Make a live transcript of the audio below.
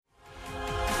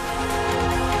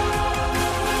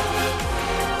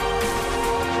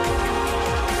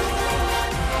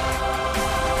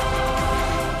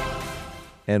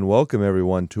and welcome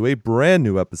everyone to a brand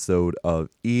new episode of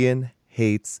Ian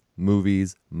Hates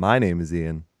Movies. My name is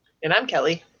Ian. And I'm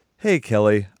Kelly. Hey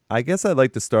Kelly, I guess I'd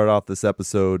like to start off this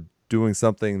episode doing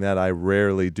something that I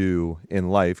rarely do in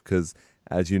life because,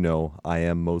 as you know, I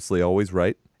am mostly always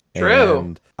right. True.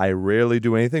 And I rarely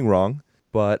do anything wrong,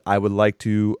 but I would like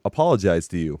to apologize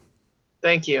to you.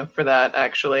 Thank you for that,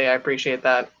 actually. I appreciate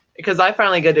that. Because I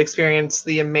finally get to experience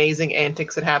the amazing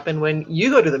antics that happen when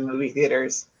you go to the movie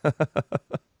theaters.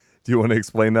 Do you want to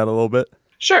explain that a little bit?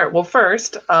 Sure. Well,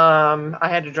 first, I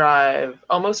had to drive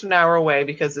almost an hour away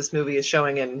because this movie is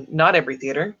showing in not every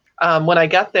theater. When I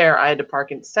got there, I had to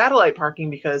park in satellite parking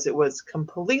because it was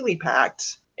completely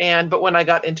packed. But when I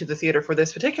got into the theater for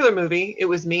this particular movie, it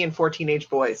was me and 4 teenage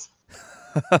boys.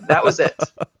 That was it.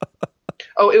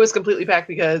 Oh, it was completely packed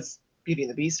because Beauty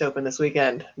and the Beast opened this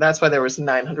weekend. That's why there was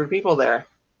 900 people there.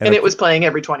 And it was playing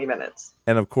every 20 minutes.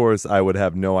 And of course, I would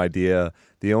have no idea.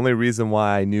 The only reason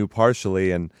why I knew partially,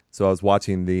 and so I was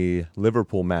watching the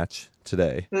Liverpool match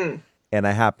today, and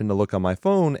I happened to look on my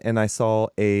phone, and I saw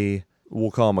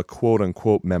we'll call him a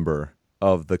quote-unquote member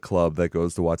of the club that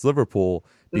goes to watch Liverpool,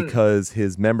 because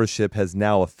his membership has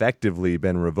now effectively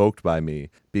been revoked by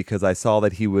me, because I saw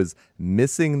that he was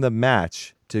missing the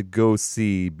match to go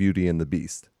see Beauty and the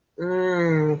Beast.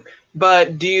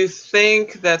 But do you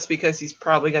think that's because he's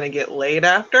probably going to get laid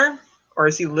after? Or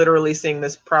is he literally seeing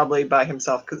this probably by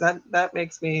himself? Because that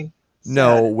makes me sad.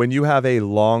 No, when you have a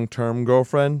long-term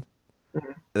girlfriend,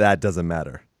 that doesn't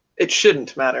matter. It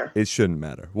shouldn't matter. It shouldn't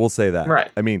matter. We'll say that. Right.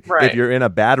 I mean, Right. If you're in a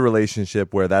bad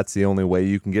relationship where that's the only way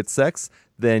you can get sex,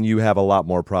 then you have a lot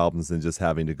more problems than just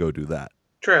having to go do that.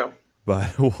 True.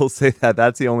 But we'll say that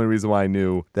that's the only reason why I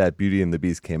knew that Beauty and the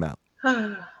Beast came out.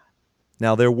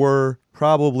 Now, there were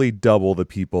probably double the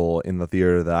people in the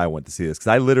theater that I went to see this.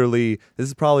 Because this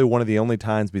is probably one of the only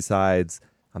times besides,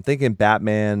 I'm thinking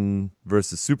Batman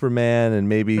versus Superman and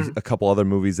maybe a couple other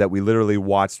movies that we literally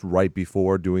watched right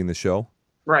before doing the show.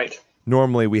 Right.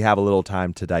 Normally, we have a little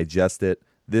time to digest it.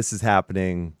 This is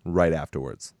happening right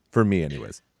afterwards. For me,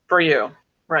 anyways. For you.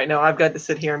 Right. Now I've got to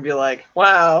sit here and be like,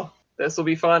 wow, this will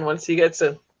be fun once he gets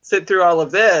to sit through all of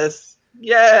this.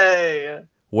 Yay.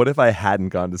 What if I hadn't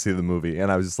gone to see the movie and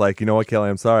I was just like, you know what, Kelly,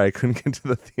 I'm sorry, I couldn't get to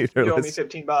the theater. You owe me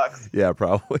 $15. Yeah,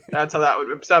 probably. That's how that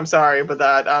would. I'm sorry, but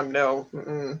no.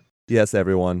 Yes,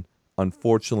 everyone.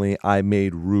 Unfortunately, I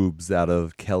made rubes out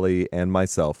of Kelly and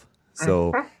myself.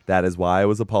 So that is why I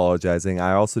was apologizing.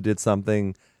 I also did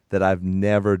something that I've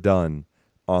never done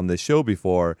on this show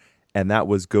before, and that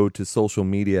was go to social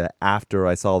media after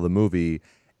I saw the movie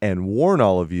and warn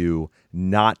all of you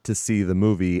not to see the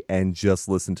movie and just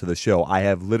listen to the show. I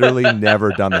have literally never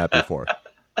done that before.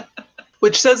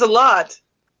 Which says a lot,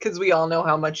 because we all know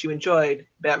how much you enjoyed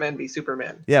Batman v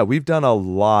Superman. Yeah, we've done a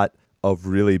lot of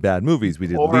really bad movies. We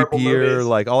did Horrible Leap Year, movies.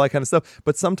 like all that kind of stuff.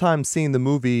 But sometimes seeing the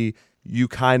movie, you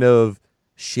kind of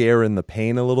share in the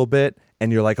pain a little bit.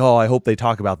 And you're like, oh, I hope they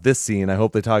talk about this scene. I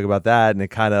hope they talk about that. And it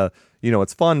kind of,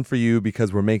 it's fun for you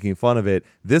because we're making fun of it.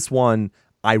 This one,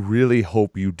 I really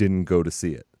hope you didn't go to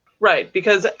see it. Right,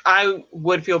 because I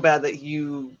would feel bad that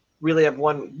you really have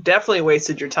definitely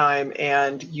wasted your time,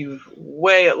 and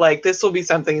this will be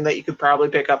something that you could probably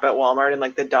pick up at Walmart in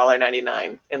like the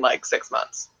 $1.99 in like 6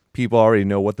 months. People already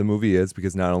know what the movie is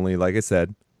because not only, like I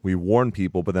said, we warn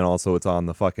people, but then also it's on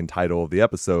the fucking title of the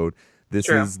episode. This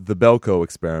True. is the Belko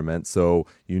experiment, so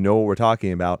you know what we're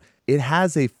talking about. It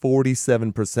has a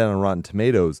 47% on Rotten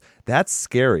Tomatoes. That's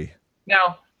scary.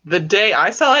 Now, the day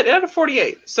I saw it had a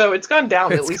 48, so it's gone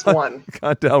down at least one.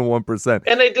 Gone down 1%.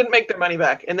 And they didn't make their money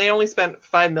back, and they only spent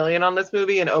 $5 million on this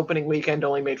movie, and opening weekend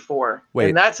only made $4 million. Wait.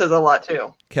 And that says a lot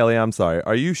too. Kelly, I'm sorry.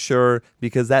 Are you sure?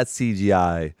 Because that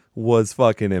CGI was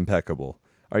fucking impeccable.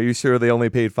 Are you sure they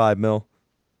only paid $5 million?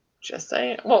 Just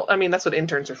saying. Well, I mean, that's what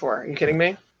interns are for. Are you kidding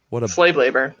me? What a slave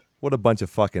labor. What a bunch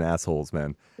of fucking assholes,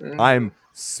 man. I'm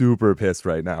super pissed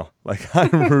right now. Like,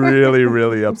 I'm really,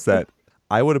 really upset.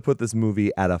 I would have put this movie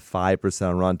at a 5%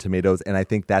 on Rotten Tomatoes, and I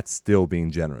think that's still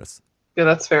being generous. Yeah,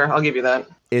 that's fair. I'll give you that.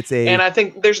 And I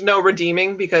think there's no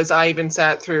redeeming because I even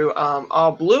sat through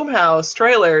all Blumhouse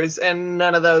trailers, and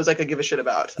none of those I could give a shit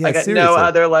about. Yeah, I got seriously. no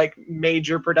other like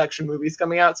major production movies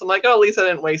coming out, so I'm like, oh, at least I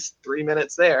didn't waste 3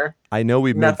 minutes there. I know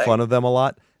we've made fun of them a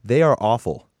lot. They are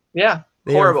awful. Yeah,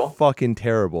 They horrible. are fucking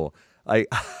terrible. I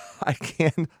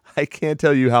can't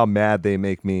tell you how mad they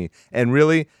make me. And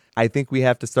really, I think we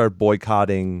have to start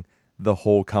boycotting the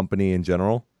whole company in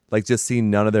general. Like, just see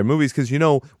none of their movies. Because,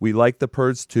 we like The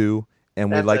Purge 2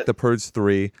 and we like The Purge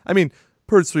 3. I mean,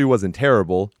 Purge 3 wasn't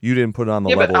terrible. You didn't put it on the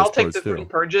level but I'll as take Purge the 2. 3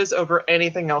 Purges over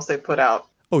anything else they put out.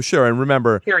 Oh, sure. And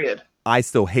remember, Period. I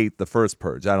still hate the first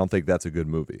Purge. I don't think that's a good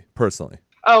movie, personally.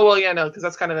 Oh, well, yeah, no, because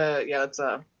that's kind of it's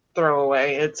a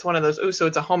throwaway. It's one of those, so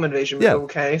it's a home invasion movie. Yeah.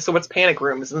 Okay, so what's Panic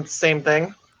Room? Isn't it the same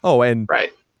thing? Oh, and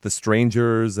Right. The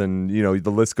Strangers, and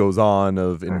the list goes on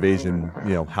of invasion,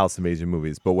 house invasion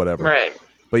movies, but whatever. Right.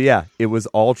 But yeah, it was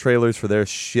all trailers for their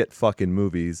shit fucking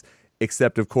movies,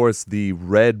 except of course the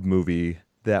Red movie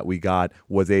that we got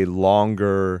was a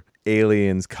longer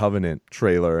Aliens Covenant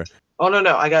trailer. Oh,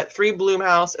 no, I got 3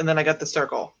 Blumhouse, and then I got The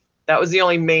Circle. That was the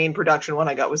only main production one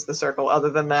I got, was The Circle. Other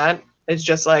than that, it's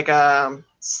just like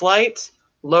Slight,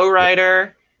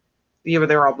 Lowrider. Yeah, but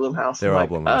they're all Blumhouse. They're all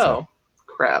Blumhouse. Oh,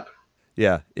 crap.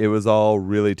 Yeah, it was all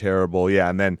really terrible. Yeah,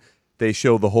 and then they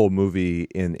show the whole movie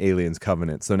in Aliens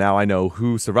Covenant. So now I know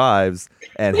who survives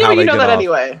and how they know get that off.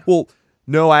 anyway. Well,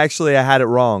 no, I had it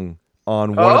wrong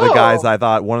on one of the guys I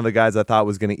thought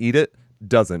was going to eat it.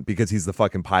 Doesn't, because he's the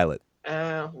fucking pilot.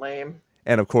 Oh, lame.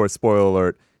 And of course, spoiler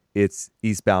alert, it's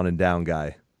Eastbound and Down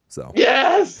guy. So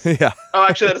yes. Yeah. Oh,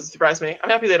 actually, that doesn't surprise me.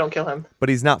 I'm happy they don't kill him. But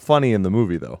he's not funny in the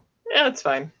movie though. Yeah, it's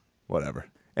fine. Whatever.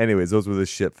 Anyways, those were the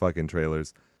shit fucking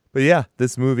trailers. But yeah,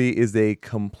 this movie is a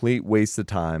complete waste of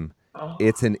time. Oh.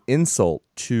 It's an insult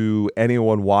to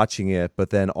anyone watching it, but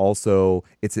then also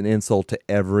it's an insult to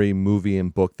every movie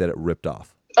and book that it ripped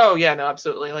off. Oh, yeah, no,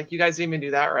 absolutely. Like, you guys didn't even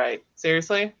do that right.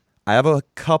 Seriously? I have a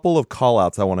couple of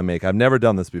call-outs I want to make. I've never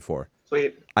done this before.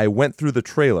 Sweet. I went through the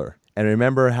trailer, and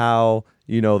remember how,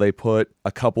 they put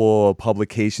a couple of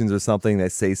publications or something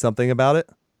that say something about it?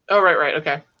 Oh, right,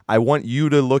 okay. I want you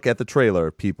to look at the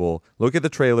trailer, people. Look at the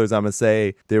trailers. I'm going to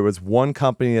say there was one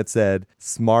company that said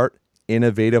smart,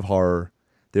 innovative horror.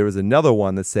 There was another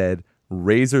one that said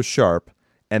razor sharp.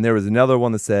 And there was another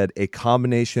one that said a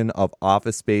combination of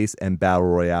Office Space and Battle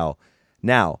Royale.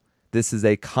 Now, this is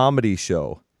a comedy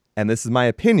show, and this is my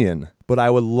opinion, but I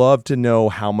would love to know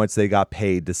how much they got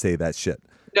paid to say that shit.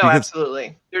 No,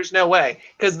 absolutely. There's no way.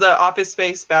 Because the Office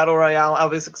Space Battle Royale, I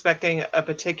was expecting a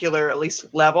particular, at least,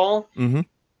 level. Mm-hmm.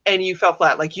 And you fell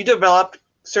flat. Like, you developed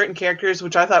certain characters,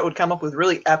 which I thought would come up with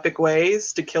really epic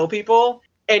ways to kill people.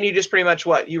 And you just pretty much,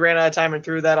 you ran out of time and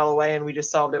threw that all away, and we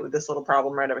just solved it with this little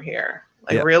problem right over here.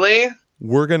 Like, Really?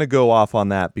 We're going to go off on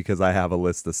that because I have a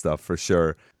list of stuff for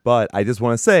sure. But I just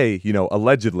want to say,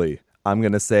 allegedly, I'm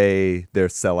going to say they're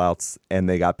sellouts and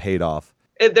they got paid off.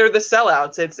 They're the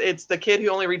sellouts. It's the kid who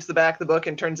only reads the back of the book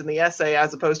and turns in the essay,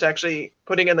 as opposed to actually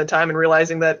putting in the time and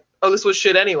realizing that, this was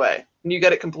shit anyway. And you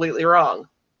got it completely wrong.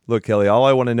 Look, Kelly, all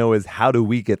I want to know is how do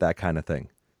we get that kind of thing?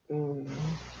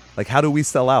 Like, how do we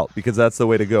sell out? Because that's the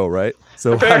way to go, right?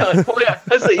 So apparently,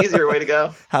 that's the easier way to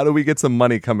go. How do we get some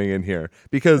money coming in here?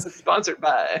 Because sponsored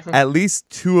by at least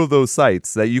 2 of those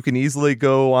sites that you can easily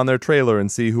go on their trailer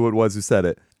and see who it was who said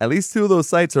it. At least 2 of those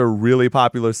sites are really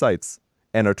popular sites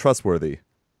and are trustworthy.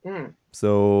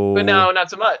 So, but no, not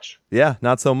so much. Yeah,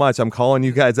 not so much. I'm calling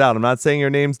you guys out. I'm not saying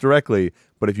your names directly,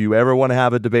 but if you ever want to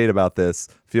have a debate about this,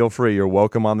 feel free. You're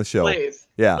welcome on the show. Please.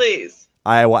 Yeah. Please.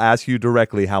 I will ask you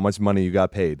directly how much money you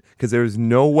got paid, because there's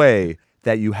no way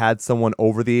that you had someone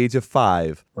over the age of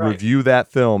 5 review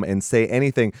that film and say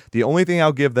anything. The only thing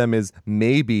I'll give them is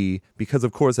maybe, because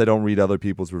of course I don't read other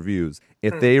people's reviews,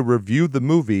 if they reviewed the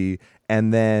movie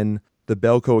and then the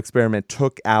Belko experiment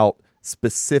took out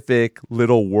specific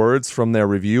little words from their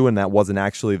review and that wasn't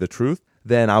actually the truth,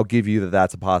 then I'll give you that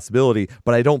that's a possibility.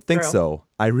 But I don't think so.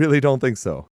 I really don't think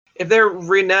so. If they're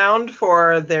renowned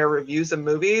for their reviews of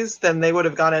movies, then they would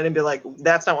have gone in and be like,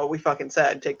 that's not what we fucking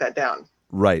said. Take that down.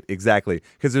 Right, exactly.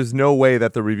 Because there's no way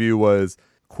that the review was,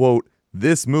 quote,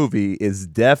 this movie is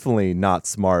definitely not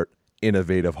smart,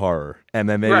 innovative horror. And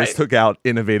then they just took out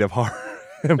innovative horror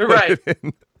and put it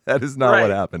in. That is not what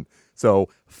happened. So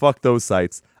fuck those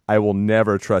sites. I will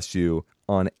never trust you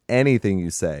on anything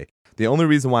you say. The only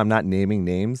reason why I'm not naming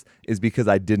names is because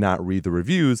I did not read the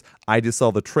reviews. I just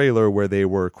saw the trailer where they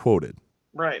were quoted.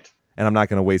 Right. And I'm not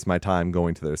going to waste my time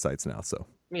going to their sites now. So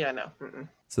yeah, no. Mm-mm.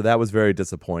 So that was very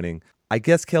disappointing. I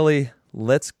guess, Kelly,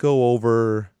 let's go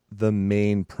over the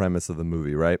main premise of the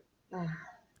movie, right?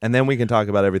 And then we can talk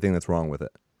about everything that's wrong with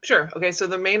it. Sure. Okay, so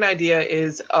the main idea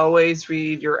is always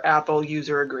read your Apple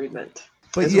user agreement.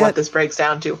 But is what this breaks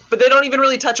down to. But they don't even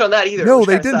really touch on that either. No,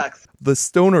 they didn't. Sucks. The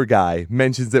stoner guy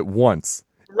mentions it once.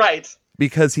 Right.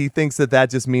 Because he thinks that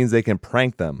just means they can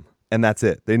prank them. And that's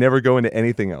it. They never go into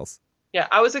anything else. Yeah,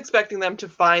 I was expecting them to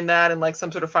find that in like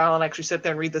some sort of file and actually sit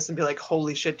there and read this and be like,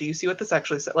 holy shit, do you see what this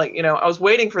actually said? Like, I was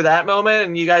waiting for that moment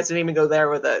and you guys didn't even go there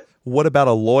with it. What about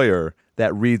a lawyer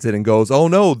that reads it and goes, oh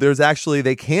no,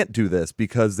 they can't do this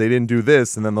because they didn't do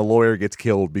this, and then the lawyer gets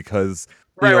killed because,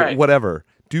 whatever.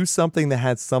 Do something that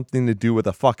had something to do with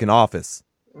a fucking office.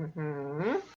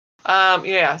 Mm-hmm.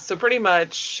 Yeah, so pretty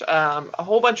much a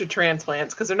whole bunch of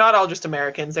transplants, because they're not all just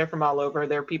Americans, they're from all over.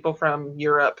 They're people from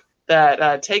Europe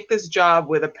that take this job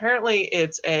with, apparently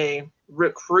it's a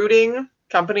recruiting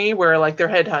company where like they're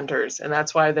headhunters, and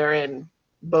that's why they're in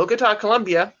Bogota,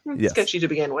 Colombia. Yes. Sketchy to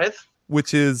begin with.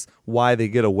 Which is why they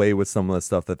get away with some of the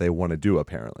stuff that they want to do,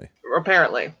 apparently.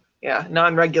 Apparently, yeah,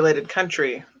 non-regulated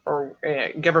country, or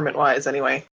government-wise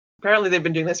anyway. Apparently they've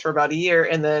been doing this for about a year,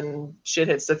 and then shit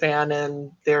hits the fan,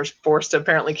 and they're forced to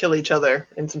apparently kill each other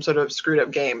in some sort of screwed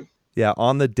up game. Yeah,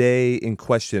 on the day in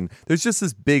question, there's just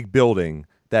this big building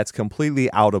that's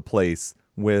completely out of place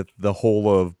with the whole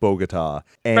of Bogota.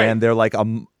 And they're like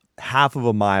half of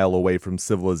a mile away from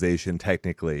civilization,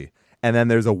 technically. And then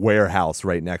there's a warehouse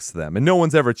right next to them. And no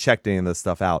one's ever checked any of this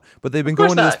stuff out. But they've been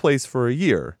going to this place for a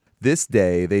year. This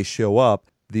day, they show up.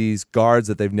 These guards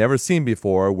that they've never seen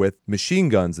before with machine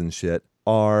guns and shit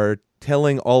are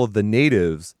telling all of the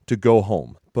natives to go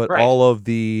home. But all of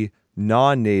the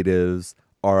non-natives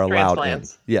are allowed in.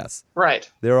 Yes. Right.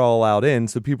 They're all allowed in.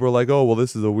 So people are like, oh, well,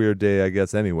 this is a weird day, I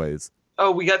guess, anyways.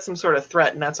 Oh, we got some sort of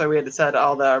threat, and that's why we had to send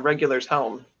all the regulars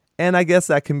home. And I guess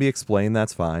that can be explained.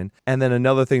 That's fine. And then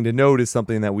another thing to note is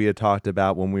something that we had talked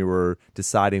about when we were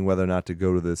deciding whether or not to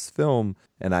go to this film.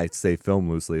 And I say film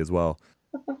loosely as well.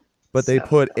 But they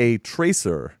put a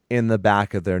tracer in the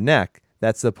back of their neck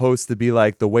that's supposed to be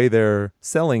like, the way they're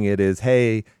selling it is,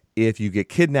 hey, if you get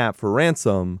kidnapped for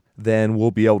ransom, then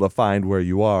we'll be able to find where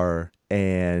you are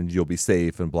and you'll be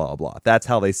safe and blah, blah. That's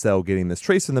how they sell getting this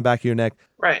tracer in the back of your neck.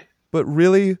 Right. But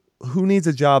really, who needs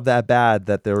a job that bad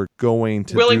that they're going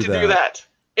to willing do to that? do that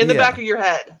in the back of your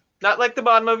head, not like the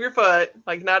bottom of your foot,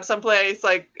 like not someplace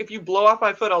like, if you blow off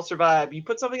my foot, I'll survive. You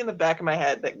put something in the back of my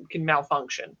head that can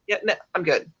malfunction. Yeah, no, I'm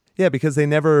good. Yeah, because they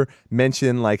never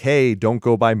mention like, hey, don't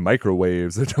go by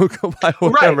microwaves or don't go by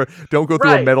whatever. Right. Don't go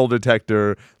through a metal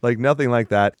detector, like nothing like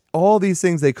that. All these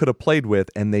things they could have played with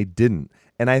and they didn't.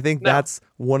 And I think that's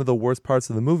one of the worst parts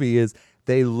of the movie is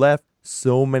they left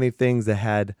so many things that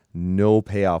had no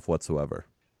payoff whatsoever.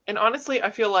 And honestly, I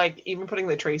feel like even putting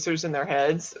the tracers in their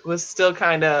heads was still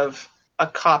kind of a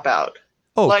cop-out.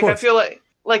 Oh, like, of course. I feel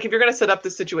like if you're going to set up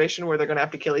this situation where they're going to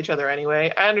have to kill each other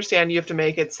anyway, I understand you have to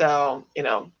make it so,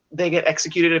 they get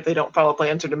executed if they don't follow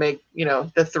plans, or to make,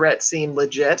 the threat seem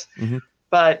legit. Mm-hmm.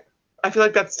 But I feel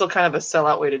like that's still kind of a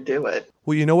sellout way to do it.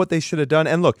 Well, you know what they should have done?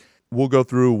 And look, we'll go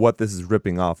through what this is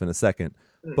ripping off in a second.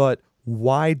 But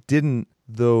why didn't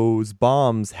those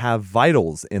bombs have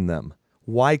vitals in them?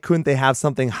 Why couldn't they have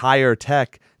something higher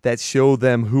tech that showed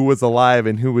them who was alive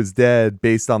and who was dead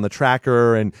based on the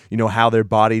tracker and, how their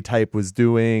body type was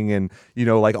doing and,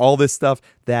 like all this stuff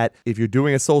that if you're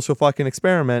doing a social fucking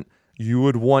experiment, you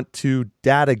would want to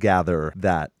data gather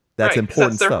that. That's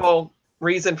important that's their stuff. Whole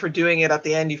reason for doing it. At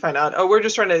the end, you find out, we're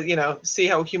just trying to, see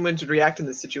how humans would react in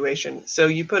this situation. So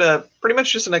you put pretty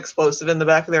much just an explosive in the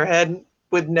back of their head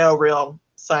with no real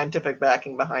scientific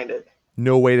backing behind it.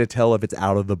 No way to tell if it's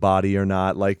out of the body or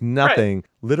not. Like nothing. Right.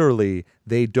 Literally,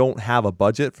 they don't have a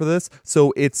budget for this.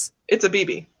 So it's a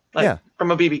BB. From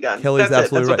a BB gun. Kelly's That's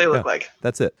absolutely it. That's what they look like.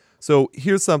 That's it. So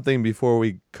here's something before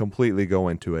we completely go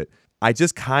into it. I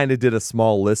just kind of did a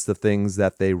small list of things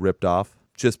that they ripped off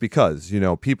just because,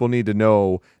 people need to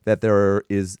know that there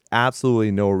is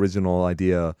absolutely no original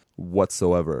idea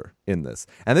whatsoever in this.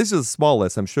 And this is a small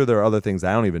list. I'm sure there are other things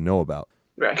I don't even know about.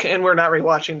 Right. And we're not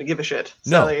rewatching to give a shit.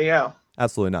 So there you go.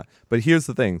 Absolutely not. But here's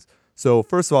the things. So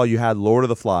first of all, you had Lord of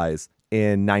the Flies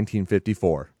in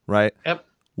 1954, right? Yep.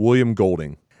 William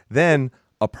Golding. Then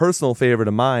a personal favorite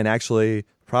of mine, actually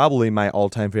probably my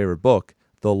all-time favorite book,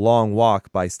 The Long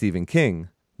Walk by Stephen King,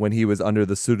 when he was under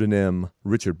the pseudonym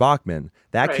Richard Bachman.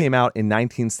 That came out in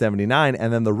 1979,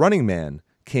 and then The Running Man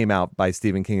came out by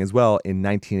Stephen King as well in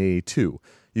 1982.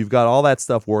 You've got all that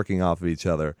stuff working off of each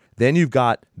other. Then you've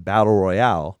got Battle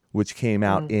Royale, which came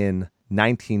out in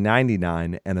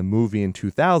 1999, and a movie in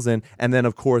 2000. And then,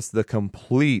 of course, the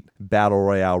complete Battle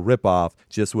Royale ripoff,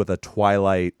 just with a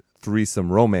Twilight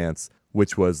threesome romance,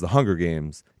 which was The Hunger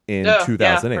Games in 2008.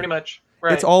 Yeah, pretty much.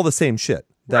 Right. It's all the same shit.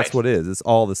 That's what it is. It's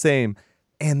all the same.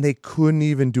 And they couldn't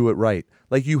even do it right.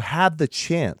 Like, you had the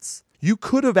chance. You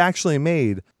could have actually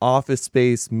made Office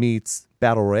Space meets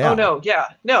Battle Royale. Oh, no. Yeah.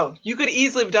 No, you could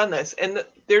easily have done this. And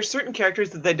there's certain characters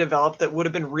that they developed that would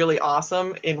have been really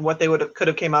awesome in what they could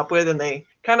have came up with. And they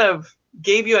kind of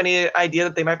gave you any idea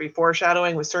that they might be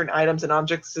foreshadowing with certain items and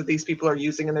objects that these people are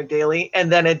using in their daily.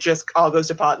 And then it just all goes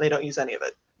to pot and they don't use any of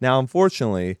it. Now,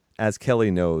 unfortunately, as Kelly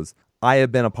knows, I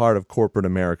have been a part of corporate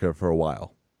America for a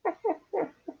while.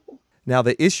 Now,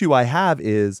 the issue I have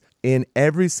is in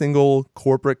every single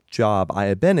corporate job I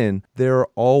have been in, there are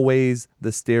always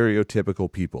the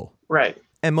stereotypical people. Right.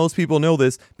 And most people know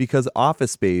this because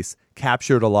Office Space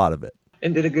captured a lot of it.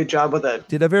 And did a good job with it.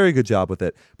 Did a very good job with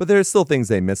it. But there's still things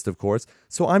they missed, of course.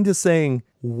 So I'm just saying,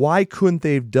 why couldn't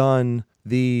they have done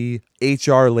the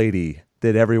HR lady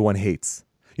that everyone hates?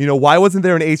 You know, why wasn't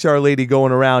there an HR lady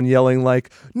going around yelling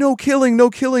like, no killing,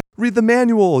 read the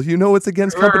manual, you know, it's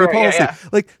against company policy. Yeah.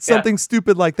 Like something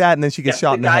stupid like that, and then she gets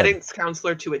shot in the head. The guidance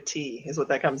counselor to a T is what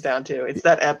that comes down to. It's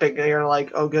that epic, you're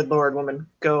like, oh, good Lord, woman,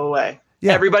 go away.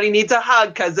 Yeah. Everybody needs a hug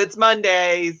because it's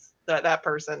Mondays. That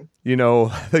person. You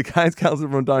know, the guidance counselor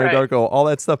from Donnie Darko, all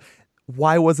that stuff.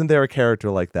 Why wasn't there a character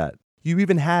like that? You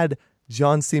even had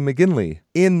John C. McGinley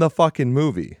in the fucking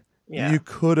movie. Yeah. You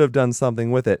could have done something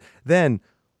with it. Then,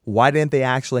 why didn't they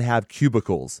actually have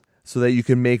cubicles so that you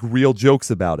can make real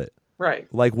jokes about it? Right.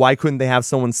 Like, why couldn't they have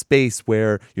someone's space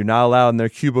where you're not allowed in their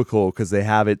cubicle because they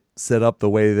have it set up the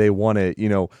way they want it? You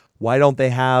know, why don't they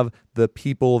have the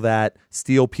people that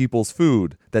steal people's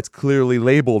food that's clearly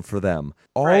labeled for them?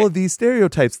 All of these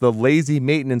stereotypes, the lazy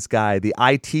maintenance guy, the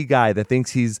IT guy that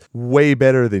thinks he's way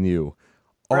better than you.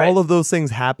 All of those things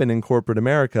happen in corporate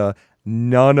America.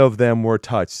 None of them were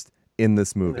touched in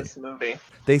this movie.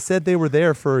 They said they were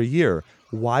there for a year.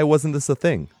 Why wasn't this a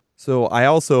thing? So I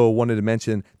also wanted to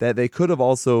mention that they could have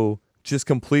also just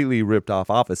completely ripped off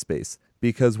Office Space,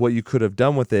 because what you could have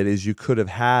done with it is you could have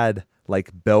had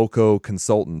like Belco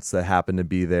consultants that happened to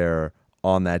be there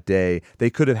on that day. They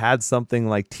could have had something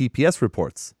like TPS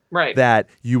reports. Right. That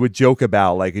you would joke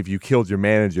about, like if you killed your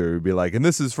manager, you'd be like, and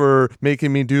this is for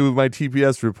making me do my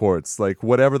TPS reports. Like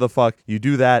whatever the fuck, you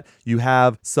do that. You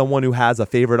have someone who has a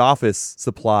favorite office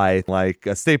supply, like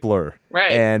a stapler.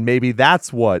 Right. And maybe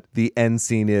that's what the end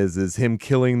scene is him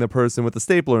killing the person with the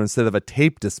stapler instead of a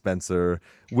tape dispenser,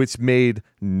 which made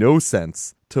no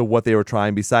sense to what they were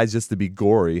trying besides just to be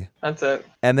gory. That's it.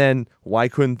 And then why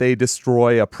couldn't they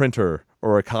destroy a printer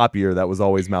or a copier that was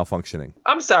always malfunctioning?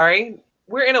 I'm sorry.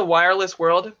 We're in a wireless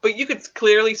world, but you could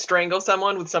clearly strangle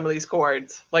someone with some of these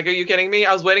cords. Like, are you kidding me?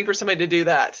 I was waiting for somebody to do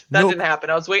that. That didn't happen.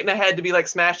 I was waiting a head to be like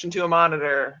smashed into a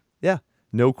monitor. Yeah.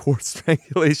 No cord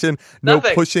strangulation, no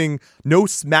pushing, no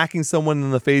smacking someone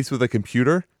in the face with a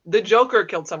computer. The Joker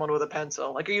killed someone with a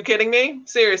pencil. Like, are you kidding me?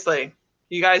 Seriously.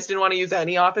 You guys didn't want to use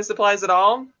any office supplies at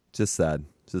all? Just sad.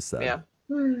 Yeah.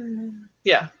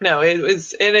 Yeah. No, it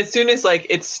was, and as soon as like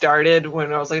it started,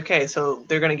 when I was like, okay, so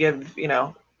they're going to give, you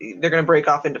know, they're going to break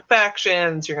off into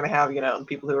factions. You're going to have, you know,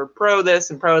 people who are pro this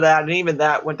and pro that. And even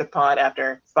that went to pot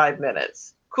after 5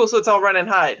 minutes. Cool. So it's all run and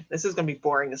hide. This is going to be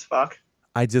boring as fuck.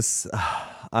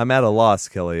 I'm at a loss,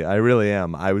 Kelly. I really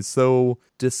am. I was so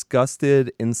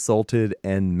disgusted, insulted,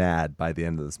 and mad by the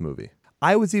end of this movie.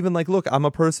 I was even like, look, I'm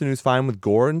a person who's fine with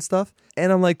gore and stuff.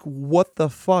 And I'm like, what the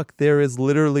fuck? There is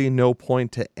literally no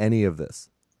point to any of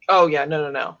this. Oh, yeah.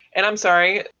 No. And I'm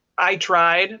sorry. I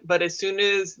tried, but as soon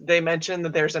as they mentioned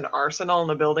that there's an arsenal in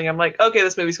the building, I'm like, okay,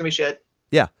 this movie's gonna be shit.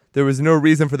 Yeah, there was no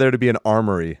reason for there to be an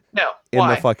armory. In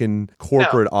the fucking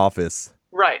corporate office.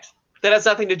 Right. That has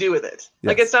nothing to do with it. Yes.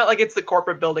 Like, it's not like it's the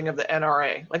corporate building of the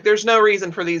NRA. Like, there's no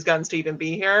reason for these guns to even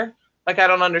be here. Like, I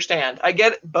don't understand. I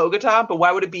get Bogota, but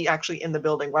why would it be actually in the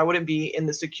building? Why would it be in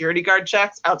the security guard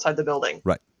checks outside the building?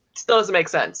 Right. Still doesn't make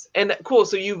sense. And cool,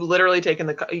 so you've literally taken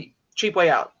the cheap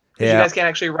way out. Because you guys can't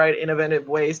actually write innovative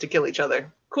ways to kill each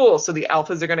other. Cool, so the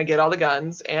alphas are going to get all the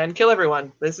guns and kill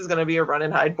everyone. This is going to be a run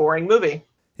and hide boring movie.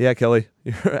 Yeah, Kelly,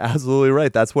 you're absolutely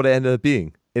right. That's what it ended up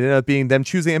being. It ended up being them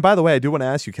choosing. And by the way, I do want to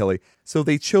ask you, Kelly. So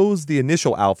they chose the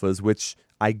initial alphas, which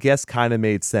I guess kind of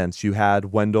made sense. You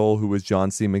had Wendell, who was John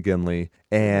C. McGinley.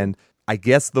 And I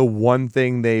guess the one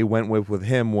thing they went with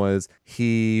him was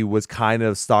he was kind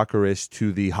of stalkerish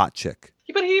to the hot chick.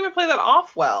 Yeah, but he didn't even play that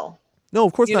off well. No,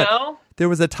 of course not. You know? There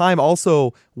was a time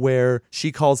also where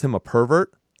she calls him a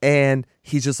pervert, and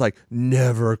he's just like,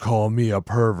 never call me a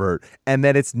pervert. And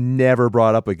then it's never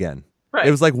brought up again. Right.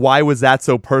 It was like, why was that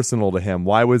so personal to him?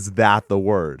 Why was that the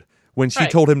word? When she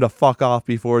told him to fuck off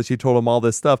before, she told him all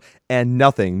this stuff, and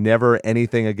nothing, never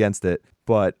anything against it.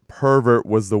 But pervert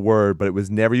was the word, but it was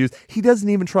never used. He doesn't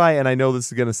even try, and I know this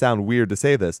is going to sound weird to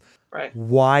say this. Right.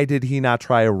 Why did he not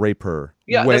try to rape her?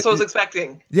 Yeah, that's what I was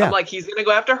expecting. Yeah. I'm like, he's going to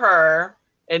go after her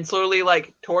and slowly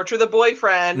like torture the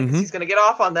boyfriend. Mm-hmm. He's going to get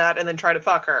off on that and then try to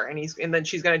fuck her. And then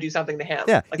she's going to do something to him.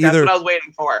 Yeah. Like, that's what I was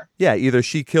waiting for. Yeah. Either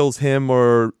she kills him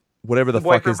or whatever the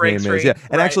fuck his name is. Yeah.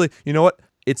 And actually, you know what?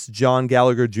 It's John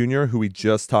Gallagher Jr., who we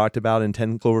just talked about in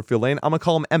 10 Cloverfield Lane. I'm going to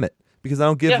call him Emmett because I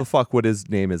don't give a fuck what his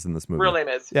name is in this movie. Real name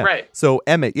is. Yeah. Right. So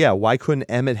Emmett, why couldn't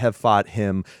Emmett have fought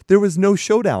him? There was no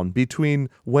showdown between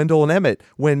Wendell and Emmett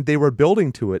when they were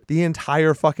building to it the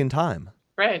entire fucking time.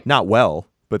 Right. Not well,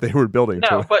 but they were building to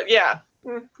it. No, but yeah.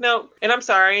 No. And I'm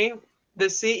sorry. The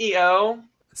CEO.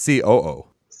 COO.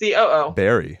 COO.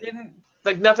 Barry.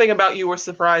 Nothing about you was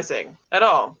surprising at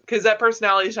all. Because that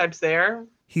personality type's there.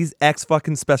 He's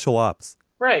ex-fucking special ops.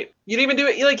 Right. You didn't even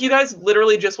do it. Like, you guys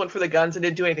literally just went for the guns and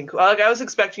didn't do anything cool. Like, I was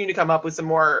expecting you to come up with some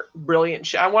more brilliant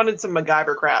shit. I wanted some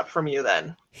MacGyver crap from you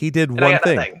then. He did one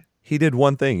thing. He did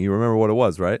one thing. You remember what it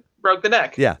was, right? Broke the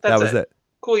neck. Yeah, that was it.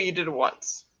 Cool, you did it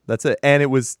once. That's it. And it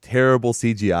was terrible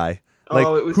CGI. Like,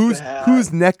 it was bad.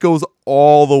 Whose neck goes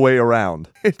all the way around?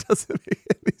 It doesn't make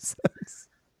any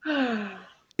sense.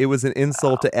 It was an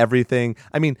insult to everything.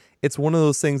 I mean, it's one of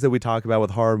those things that we talk about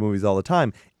with horror movies all the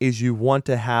time, is you want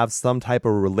to have some type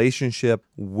of relationship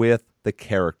with the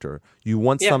character. You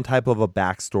want some type of a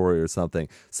backstory or something.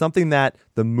 Something that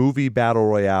the movie Battle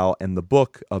Royale and the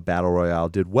book of Battle Royale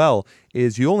did well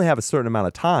is you only have a certain amount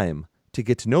of time to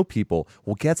get to know people.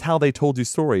 Well, guess how they told you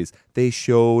stories? They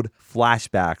showed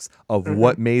flashbacks of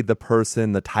what made the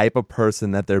person the type of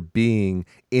person that they're being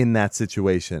in that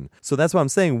situation. So that's what I'm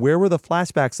saying. Where were the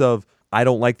flashbacks of, I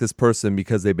don't like this person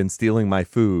because they've been stealing my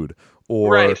food,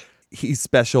 or he's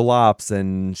special ops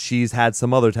and she's had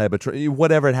some other type of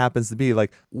whatever it happens to be.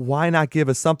 Like, why not give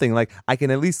us something? Like, I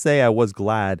can at least say I was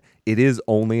glad it is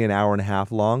only an hour and a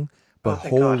half long, but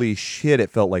holy shit, it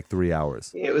felt like 3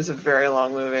 hours. It was a very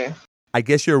long movie. I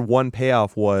guess your one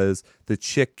payoff was the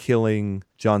chick killing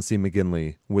John C.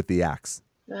 McGinley with the axe.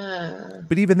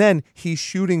 But even then, he's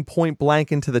shooting point blank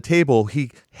into the table.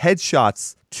 He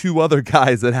headshots two other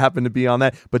guys that happen to be on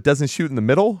that, but doesn't shoot in the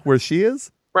middle where she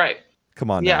is? Right. Come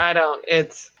on. Yeah, now. I don't.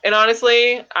 And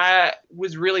honestly, I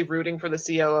was really rooting for the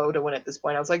COO to win at this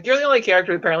point. I was like, you're the only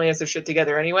character who apparently has their shit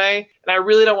together anyway. And I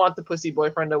really don't want the pussy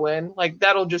boyfriend to win. Like,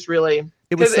 that'll just really...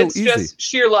 It was so it's easy. Just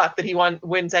sheer luck that he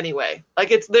wins anyway.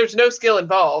 Like, there's no skill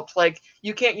involved. Like,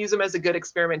 you can't use him as a good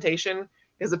experimentation,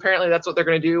 because apparently that's what they're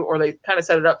going to do, or they kind of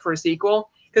set it up for a sequel,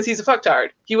 because he's a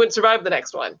fucktard. He wouldn't survive the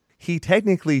next one. He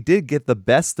technically did get the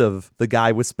best of the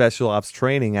guy with special ops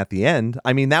training at the end.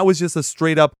 I mean, that was just a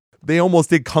straight up, they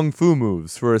almost did kung fu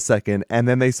moves for a second, and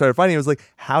then they started fighting. It was like,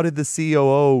 how did the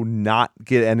COO not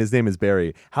get, and his name is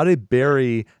Barry, how did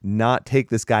Barry not take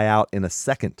this guy out in a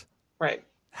second? Right.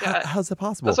 How's that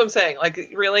possible? That's what I'm saying. Like,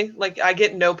 really? Like, I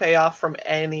get no payoff from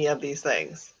any of these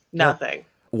things. Nothing. Yeah.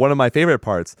 One of my favorite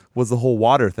parts was the whole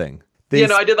water thing.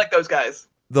 I did like those guys.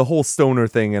 The whole stoner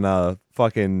thing in a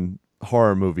fucking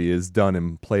horror movie is done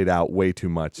and played out way too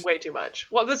much. Way too much.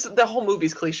 Well, the whole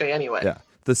movie's cliche anyway. Yeah.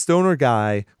 The stoner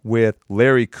guy with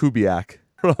Larry Kubiak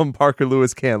from Parker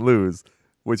Lewis Can't Lose,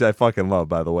 which I fucking love,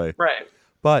 by the way. Right.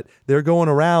 But they're going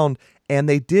around, and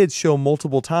they did show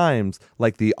multiple times,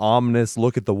 like the ominous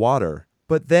look at the water.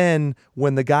 But then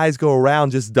when the guys go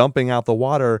around just dumping out the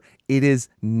water, it is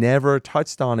never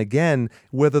touched on again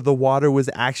whether the water was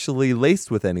actually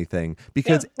laced with anything,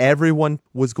 because everyone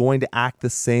was going to act the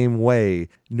same way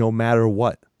no matter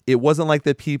what. It wasn't like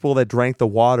the people that drank the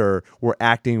water were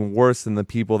acting worse than the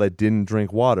people that didn't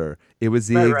drink water. It was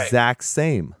the exact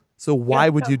same. So why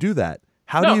would you do that?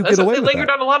 How do you get away with that? It lingered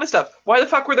on a lot of stuff. Why the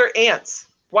fuck were there ants?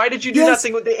 Why did you do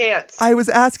nothing with the ants? I was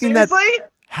asking Seriously? that.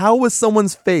 How was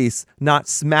someone's face not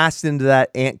smashed into that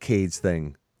ant cage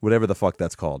thing? Whatever the fuck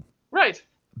that's called. Right.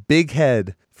 Big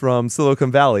Head from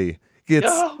Silicon Valley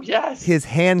gets his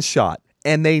hand shot,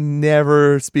 and they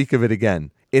never speak of it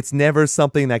again. It's never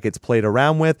something that gets played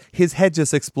around with. His head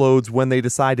just explodes when they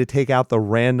decide to take out the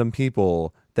random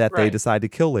people that they decide to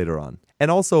kill later on. And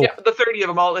also, the 30 of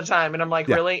them all the time, and I'm like,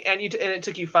 really? And and it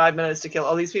took you 5 minutes to kill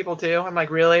all these people too. I'm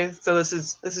like, really? So this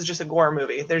is just a gore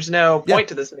movie. There's no point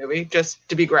to this movie, just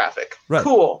to be graphic. Right.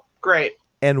 Cool, great.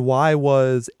 And why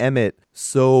was Emmett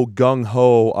so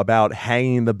gung-ho about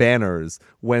hanging the banners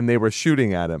when they were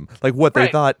shooting at him? Like, what, they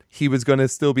thought he was going to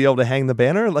still be able to hang the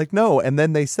banner? Like, no. And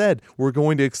then they said, we're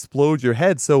going to explode your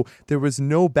head. So there was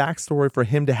no backstory for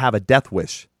him to have a death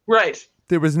wish. Right.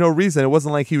 There was no reason. It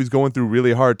wasn't like he was going through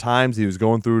really hard times. He was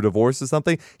going through a divorce or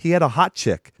something. He had a hot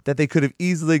chick that they could have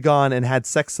easily gone and had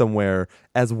sex somewhere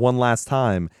as one last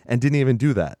time and didn't even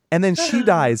do that. And then she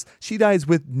dies. She dies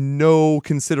with no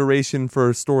consideration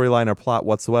for storyline or plot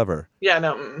whatsoever. Yeah,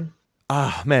 no.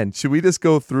 Ah, man, should we just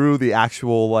go through the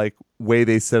actual like way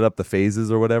they set up the phases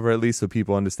or whatever, at least so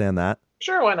people understand that?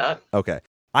 Sure, why not? Okay.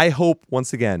 I hope,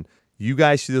 once again, you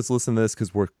guys should just listen to this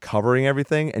because we're covering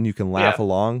everything and you can laugh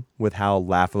along with how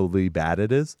laughably bad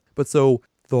it is. But so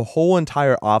the whole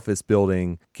entire office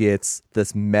building gets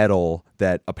this metal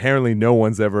that apparently no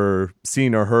one's ever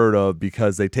seen or heard of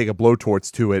because they take a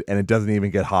blowtorch to it and it doesn't even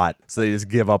get hot. So they just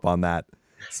give up on that.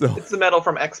 So it's the metal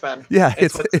from X-Men. Yeah,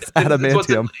 it's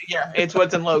adamantium. It's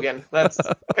what's in Logan. That's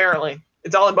apparently.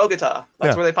 It's all in Bogota.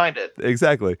 That's where they find it.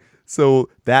 Exactly. So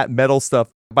that metal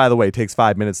stuff, by the way, takes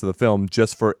 5 minutes of the film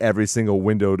just for every single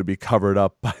window to be covered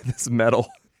up by this metal.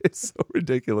 It's so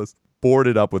ridiculous.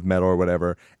 Boarded up with metal or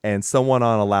whatever, and someone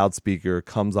on a loudspeaker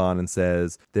comes on and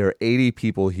says, there are 80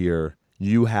 people here.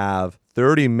 You have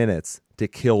 30 minutes to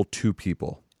kill 2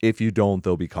 people. If you don't,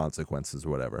 there'll be consequences or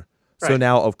whatever. Right. So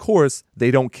now, of course, they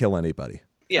don't kill anybody.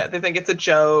 Yeah, they think it's a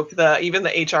joke. Even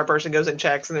the HR person goes and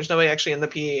checks, and there's nobody actually in the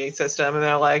PA system. And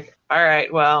they're like, all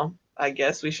right, well, I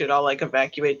guess we should all like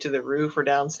evacuate to the roof or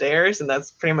downstairs. And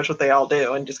that's pretty much what they all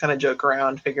do, and just kind of joke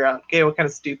around, figure out, okay, what kind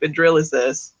of stupid drill is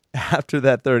this? After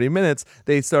that 30 minutes,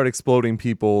 they start exploding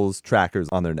people's trackers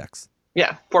on their necks.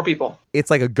 Yeah, 4 people.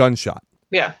 It's like a gunshot.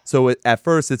 Yeah. So at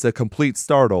first, it's a complete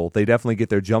startle. They definitely get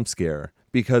their jump scare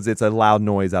because it's a loud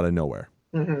noise out of nowhere.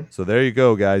 Mm-hmm. So there you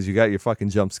go, guys. You got your fucking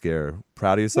jump scare.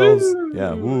 Proud of yourselves? Woo!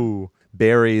 Yeah, woo.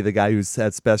 Barry, the guy who's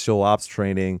had special ops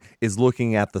training, is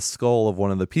looking at the skull of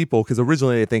one of the people because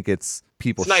originally they think it's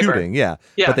people shooting. Yeah,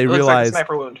 but they realize like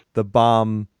the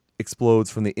bomb explodes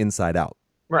from the inside out.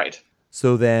 Right.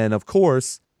 So then, of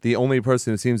course, the only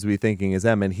person who seems to be thinking is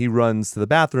Emmett. He runs to the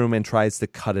bathroom and tries to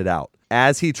cut it out.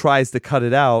 As he tries to cut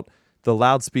it out, the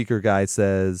loudspeaker guy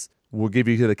says, we'll give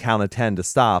you to the count of 10 to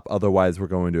stop, otherwise we're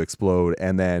going to explode,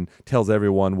 and then tells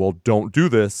everyone, well, don't do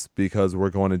this because we're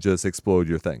going to just explode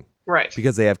your thing. Right.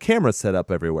 Because they have cameras set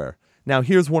up everywhere. Now,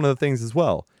 here's one of the things as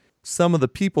well. Some of the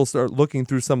people start looking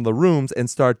through some of the rooms and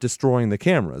start destroying the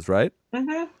cameras, right?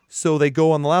 Mm-hmm. So they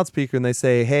go on the loudspeaker and they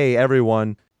say, hey,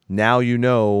 everyone, now you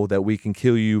know that we can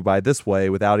kill you by this way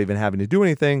without even having to do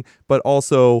anything. But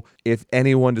also, if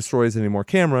anyone destroys any more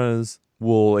cameras,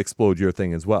 we'll explode your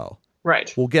thing as well.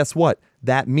 Right. Well, guess what?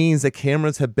 That means that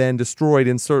cameras have been destroyed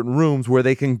in certain rooms where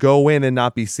they can go in and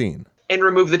not be seen. And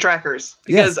remove the trackers.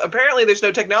 Because apparently there's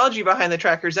no technology behind the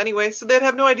trackers anyway, so they'd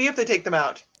have no idea if they take them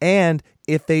out. And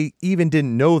if they even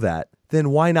didn't know that, then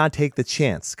why not take the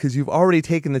chance? Because you've already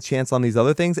taken the chance on these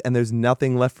other things and there's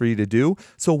nothing left for you to do.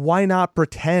 So why not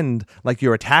pretend like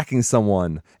you're attacking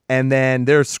someone and then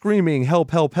they're screaming,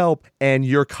 help, help, help, and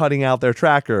you're cutting out their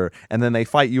tracker and then they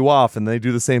fight you off and they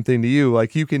do the same thing to you.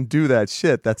 Like, you can do that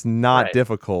shit. That's not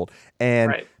difficult.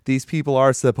 And these people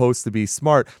are supposed to be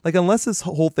smart. Like, unless this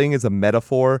whole thing is a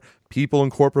metaphor, people in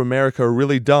corporate America are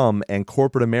really dumb and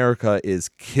corporate America is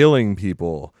killing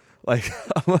people. Like,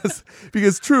 unless,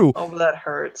 because true. Oh, that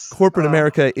hurts. Corporate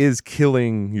America is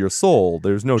killing your soul.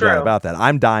 There's no doubt about that.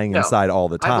 I'm dying inside all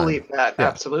the time. I believe that. Yeah.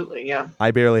 Absolutely. Yeah.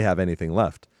 I barely have anything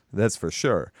left. That's for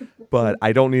sure. But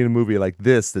I don't need a movie like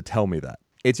this to tell me that.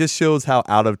 It just shows how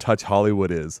out of touch Hollywood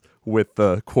is with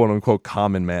the quote unquote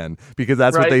common man, because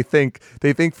that's what they think.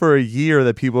 They think for a year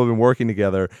that people have been working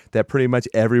together, that pretty much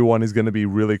everyone is going to be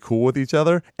really cool with each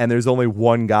other. And there's only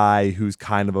one guy who's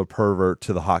kind of a pervert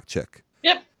to the hot chick.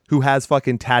 Yep. Who has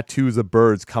fucking tattoos of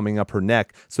birds coming up her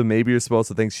neck. So maybe you're supposed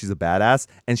to think she's a badass,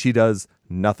 and she does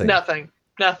nothing. Nothing.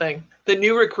 The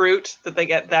new recruit that they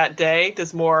get that day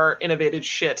does more innovative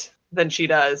shit than she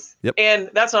does. Yep.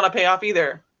 And that's not a payoff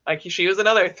either. Like, she was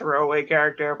another throwaway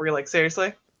character. We're like,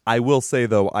 seriously? I will say,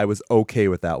 though, I was okay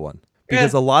with that one.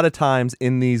 Because a lot of times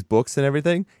in these books and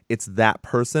everything, it's that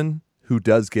person who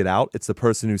does get out. It's the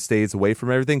person who stays away from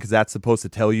everything, because that's supposed to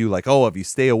tell you, like, oh, if you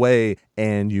stay away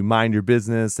and you mind your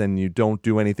business and you don't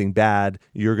do anything bad,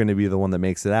 you're going to be the one that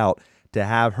makes it out. To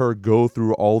have her go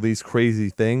through all these crazy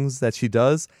things that she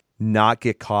does, not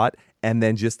get caught, and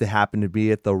then just to happen to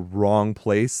be at the wrong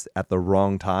place at the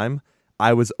wrong time,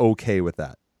 I was okay with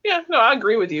that. Yeah, no, I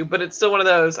agree with you, but it's still one of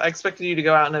those, I expected you to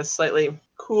go out in a slightly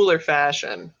cooler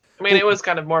fashion. I mean, it was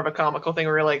kind of more of a comical thing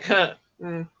where you're like,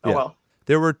 well.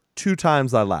 There were 2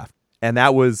 times I laughed, and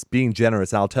that was being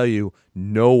generous. I'll tell you,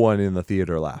 no one in the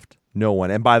theater laughed. No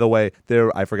one. And by the way,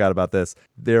 I forgot about this.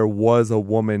 There was a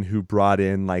woman who brought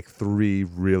in like 3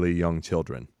 really young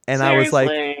children. And seriously? I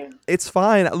was like, it's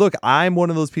fine. Look, I'm one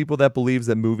of those people that believes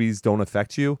that movies don't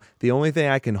affect you. The only thing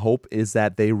I can hope is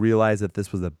that they realize that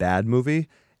this was a bad movie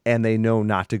and they know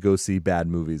not to go see bad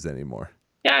movies anymore.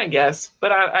 Yeah, I guess.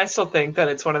 But I still think that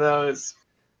it's one of those,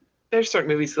 there's certain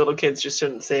movies little kids just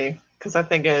shouldn't see. Because I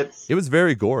think it was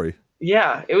very gory.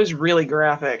 Yeah, it was really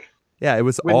graphic. Yeah, it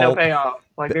was with all no payoff.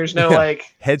 Like, there's no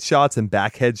like headshots and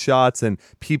back headshots and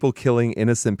people killing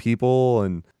innocent people,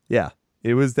 and yeah,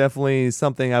 it was definitely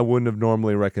something I wouldn't have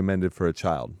normally recommended for a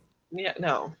child. Yeah,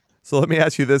 no. So let me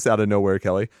ask you this out of nowhere,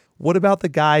 Kelly. What about the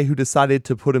guy who decided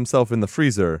to put himself in the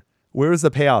freezer? Where is the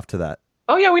payoff to that?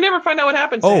 Oh yeah, we never find out what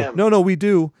happened to him. Oh, no, we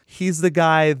do. He's the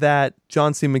guy that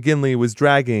John C. McGinley was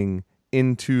dragging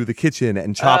into the kitchen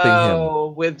and chopping him.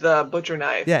 Oh, with the butcher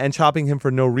knife. Yeah, and chopping him for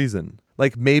no reason.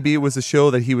 Like, maybe it was a show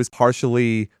that he was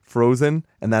partially frozen,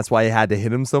 and that's why he had to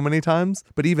hit him so many times.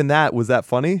 But even that, was that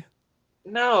funny?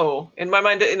 No. In my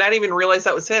mind, and I didn't even realize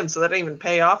that was him, so that didn't even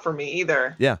pay off for me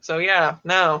either. Yeah. So yeah,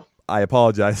 no. I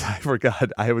apologize. I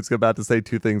forgot. I was about to say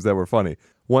two things that were funny.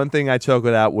 One thing I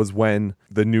chuckled at was when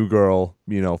the new girl,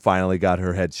 finally got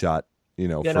her headshot,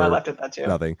 for I laughed at that too.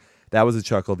 Nothing. That was a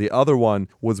chuckle. The other one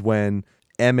was when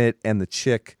Emmett and the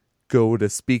chick go to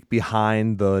speak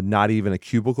behind the not even a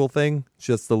cubicle thing,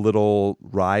 just the little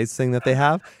rise thing that they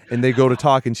have, and they go to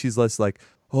talk, and she's less like,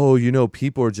 oh,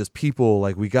 people are just people,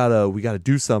 like we gotta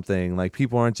do something, like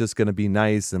people aren't just gonna be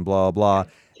nice and blah blah.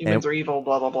 Humans are evil,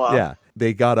 blah blah blah. Yeah,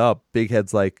 they got up. Big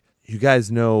Head's like, you guys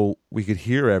know we could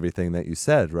hear everything that you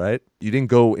said, right? You didn't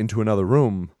go into another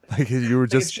room, like you were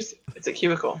just. It's a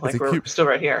cubicle, like we're still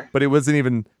right here. But it wasn't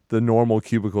even the normal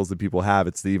cubicles that people have.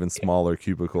 It's the even smaller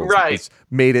cubicles, right? Which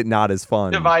made it not as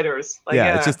fun. Dividers,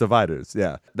 it's just dividers.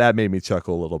 Yeah, that made me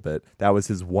chuckle a little bit. That was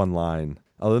his one line.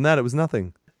 Other than that, it was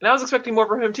nothing. And I was expecting more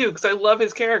from him too, because I love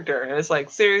his character. And it's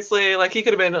like, seriously, like he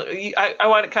could have been.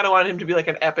 I kind of wanted him to be like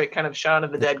an epic kind of Shaun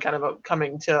of the Dead kind of a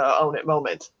coming to own it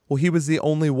moment. Well, he was the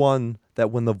only one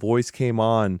that when the voice came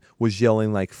on was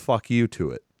yelling like "fuck you" to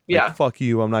it. Like, fuck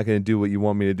you, I'm not going to do what you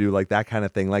want me to do, like that kind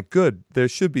of thing. Like, good, there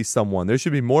should be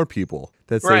more people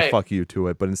that say fuck you to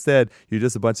it. But instead, you're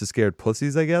just a bunch of scared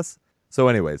pussies, I guess. So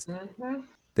anyways,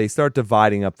 they start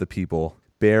dividing up the people.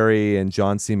 Barry and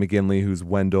John C. McGinley, who's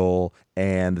Wendell,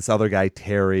 and this other guy,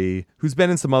 Terry, who's been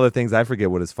in some other things. I forget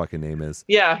what his fucking name is.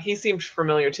 Yeah, he seemed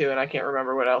familiar too, and I can't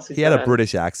remember what else he had a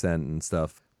British accent and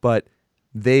stuff. But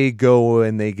they go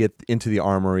and they get into the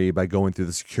armory by going through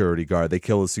the security guard. They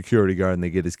kill the security guard and they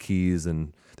get his keys.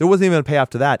 And there wasn't even a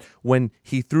payoff to that. When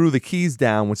he threw the keys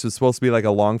down, which was supposed to be like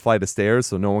a long flight of stairs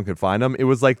so no one could find them, it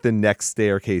was like the next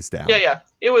staircase down. Yeah.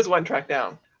 It was one track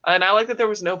down. And I like that there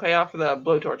was no payoff for the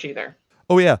blowtorch either.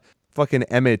 Oh, yeah. Fucking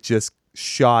Emmett just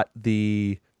shot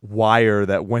the wire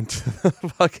that went to the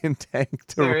fucking tank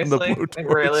to run the blowtorch. Like,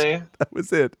 really? That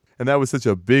was it. And that was such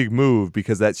a big move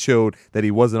because that showed that he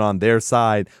wasn't on their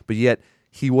side, but yet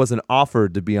he wasn't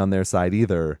offered to be on their side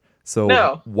either.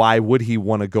 So why would he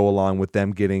want to go along with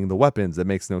them getting the weapons? It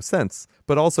makes no sense.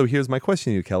 But also, here's my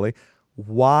question to you, Kelly.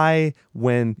 Why,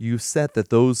 when you said that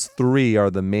those three are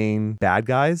the main bad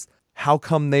guys, how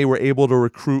come they were able to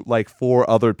recruit like 4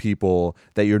 other people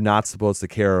that you're not supposed to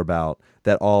care about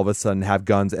that all of a sudden have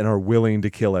guns and are willing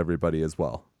to kill everybody as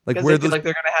well? Like, because they feel like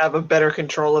they're going to have a better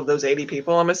control of those 80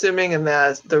 people, I'm assuming, and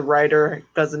that the writer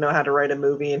doesn't know how to write a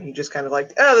movie, and he just kind of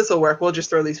like, this will work. We'll just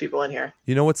throw these people in here.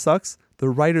 You know what sucks? The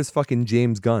writer's fucking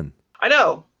James Gunn. I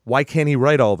know. Why can't he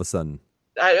write all of a sudden?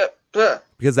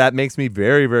 Because that makes me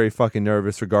very, very fucking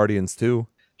nervous for Guardians 2.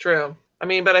 True. I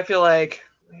mean, but I feel like,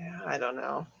 I don't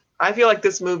know. I feel like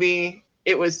this movie,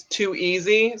 it was too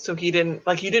easy, so you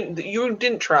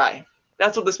didn't try.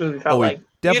 That's what this movie felt like.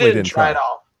 Definitely you didn't try at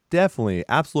all. Definitely.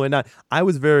 Absolutely not. I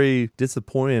was very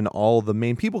disappointed in all the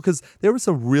main people because there were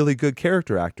some really good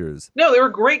character actors. No, they were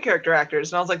great character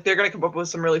actors. And I was like, they're going to come up with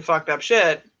some really fucked up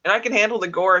shit. And I can handle the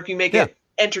gore if you make it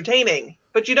entertaining.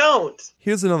 But you don't.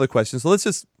 Here's another question. So let's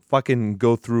just fucking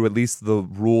go through at least the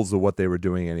rules of what they were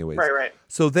doing anyways. Right.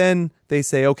 So then they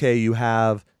say, okay, you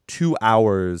have 2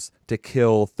 hours to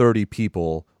kill 30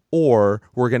 people, or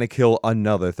we're going to kill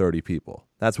another 30 people.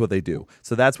 That's what they do.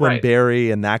 So that's when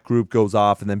Barry and that group goes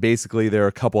off, and then basically there are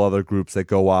a couple other groups that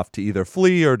go off to either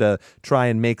flee or to try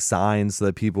and make signs so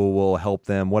that people will help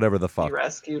them, whatever the fuck. Be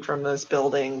rescued from this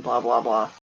building, blah, blah,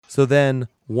 blah. So then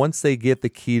once they get the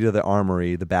key to the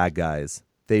armory, the bad guys,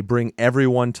 they bring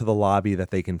everyone to the lobby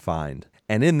that they can find.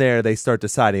 And in there, they start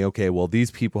deciding, okay, well,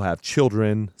 these people have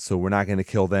children, so we're not going to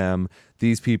kill them.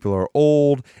 These people are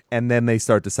old. And then they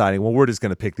start deciding, well, we're just going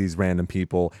to pick these random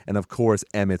people. And of course,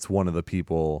 Emmett's one of the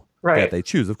people that they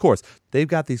choose. Of course, they've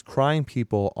got these crying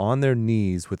people on their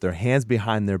knees with their hands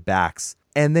behind their backs.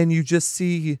 And then you just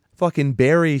see fucking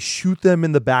Barry shoot them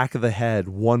in the back of the head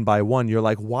one by one. You're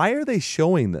like, why are they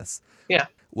showing this? Yeah.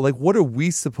 Like, what are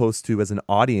we supposed to, as an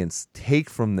audience, take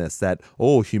from this? That,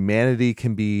 humanity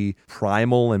can be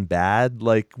primal and bad?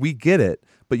 Like, we get it.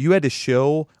 But you had to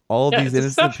show all of these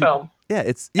innocent people. Yeah,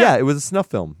 it was a snuff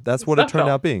film. That's what it turned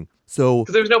out being. So,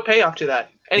 because there was no payoff to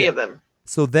that, any of them.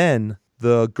 So then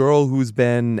the girl who's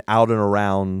been out and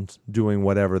around doing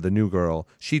whatever, the new girl,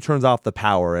 she turns off the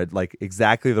power at like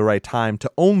exactly the right time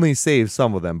to only save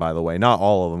some of them, by the way. Not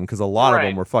all of them, because a lot of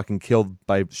them were fucking killed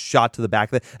by shot to the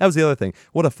back of the... That was the other thing.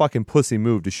 What a fucking pussy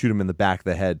move to shoot him in the back of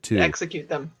the head, too. Execute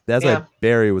them. That's why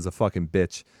Barry was a fucking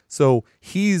bitch. So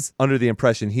he's under the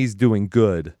impression he's doing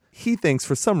good. He thinks,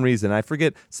 for some reason, I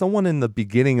forget, someone in the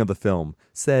beginning of the film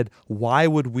said, why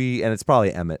would we, and it's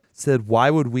probably Emmett, said, why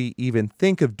would we even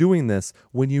think of doing this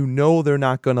when you know they're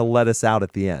not going to let us out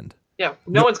at the end? Yeah,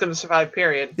 no one's going to survive,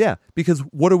 period. Yeah, because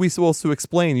what are we supposed to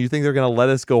explain? You think they're going to let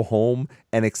us go home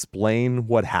and explain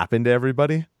what happened to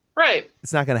everybody? Right.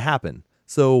 It's not going to happen.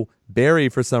 So Barry,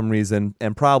 for some reason,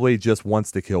 and probably just wants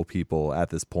to kill people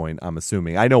at this point, I'm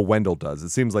assuming. I know Wendell does. It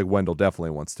seems like Wendell definitely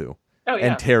wants to. Oh, yeah.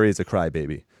 And Terry's a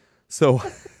crybaby. So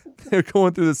they're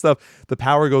going through this stuff. The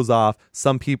power goes off.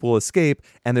 Some people escape,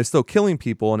 and they're still killing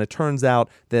people. And it turns out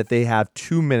that they have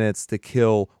 2 minutes to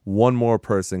kill one more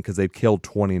person because they've killed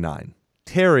 29.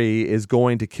 Terry is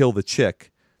going to kill the chick.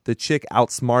 The chick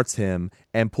outsmarts him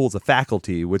and pulls a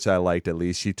faculty, which I liked at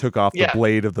least. She took off the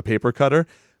blade of the paper cutter.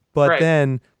 But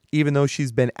then, even though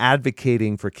she's been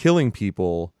advocating for killing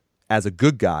people as a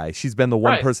good guy, she's been the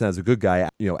one person as a good guy,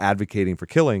 advocating for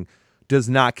killing, does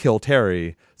not kill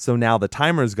Terry. So now the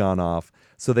timer's gone off.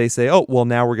 So they say, oh, well,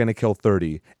 now we're going to kill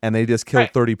 30. And they just kill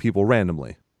 30 people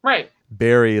randomly. Right.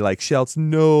 Barry shouts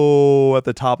no at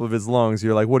the top of his lungs.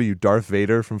 You're like, what are you, Darth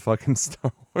Vader from fucking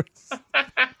Star Wars?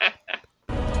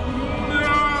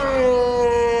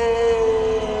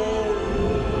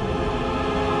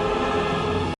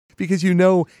 Because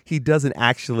he doesn't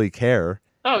actually care.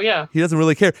 Oh, yeah. He doesn't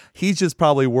really care. He's just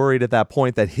probably worried at that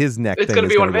point that his neck it's thing gonna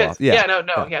is be going one to of go his. off. Yeah,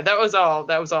 No. Yeah, that was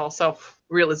all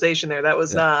self-realization there. That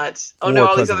was not, oh no,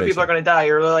 all these other people are going to die.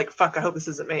 You're like, fuck, I hope this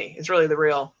isn't me. It's really the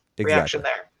real reaction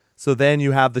there. So then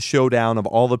you have the showdown of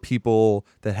all the people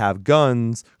that have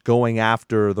guns going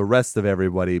after the rest of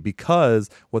everybody, because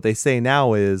what they say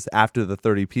now is after the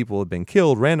 30 people have been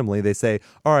killed randomly, they say,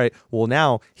 all right, well,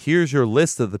 now here's your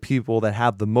list of the people that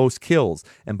have the most kills.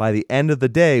 And by the end of the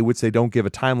day, which they don't give a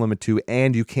time limit to,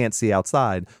 and you can't see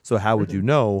outside, so how would you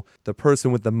know? The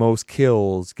person with the most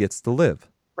kills gets to live.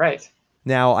 Right.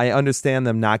 Now, I understand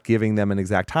them not giving them an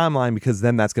exact timeline because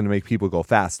then that's going to make people go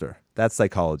faster. That's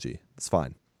psychology. It's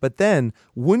fine. But then,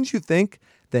 wouldn't you think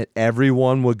that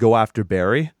everyone would go after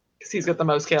Barry? Because he's got the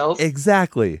most kills.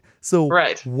 Exactly. So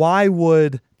why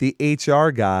would the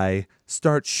HR guy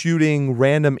start shooting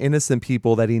random innocent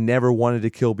people that he never wanted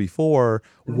to kill before?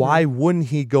 Mm-hmm. Why wouldn't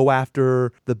he go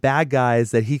after the bad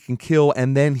guys that he can kill,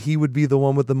 and then he would be the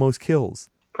one with the most kills?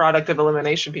 Product of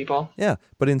elimination, people. Yeah,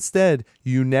 but instead,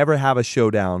 you never have a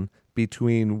showdown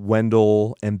between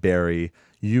Wendell and Barry.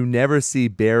 You never see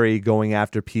Barry going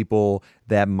after people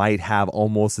that might have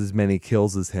almost as many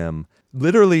kills as him.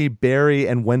 Literally, Barry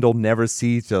and Wendell never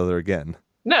see each other again.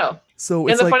 No. So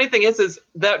and the funny thing is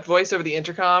that voice over the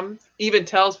intercom even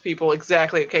tells people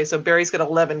exactly, okay, so Barry's got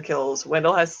 11 kills.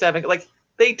 Wendell has 7. Like,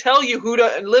 they tell you who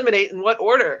to eliminate in what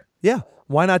order. Yeah.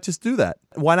 Why not just do that?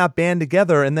 Why not band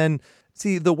together and then...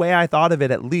 See, the way I thought of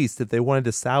it, at least, if they wanted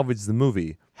to salvage the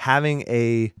movie, having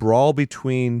a brawl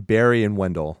between Barry and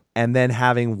Wendell, and then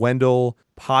having Wendell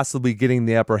possibly getting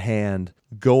the upper hand,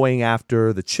 going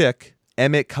after the chick,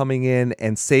 Emmett coming in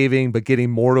and saving but getting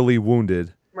mortally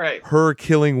wounded, right? Her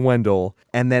killing Wendell,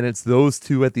 and then it's those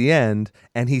two at the end,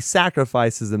 and he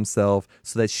sacrifices himself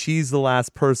so that she's the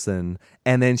last person,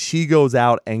 and then she goes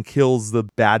out and kills the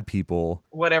bad people.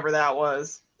 Whatever that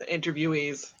was. The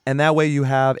interviewees. And that way you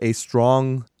have a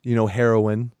strong,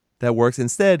 heroine that works.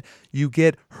 Instead, you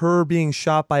get her being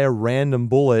shot by a random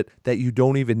bullet that you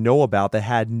don't even know about, that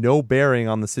had no bearing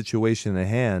on the situation at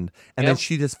hand. And then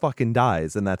she just fucking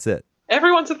dies, and that's it.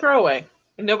 Everyone's a throwaway.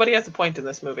 And nobody has a point in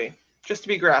this movie. Just to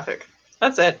be graphic.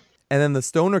 That's it. And then the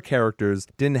stoner characters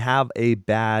didn't have a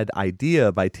bad idea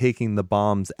by taking the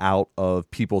bombs out of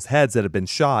people's heads that have been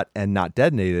shot and not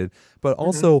detonated. But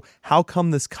also, how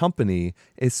come this company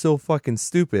is so fucking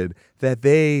stupid that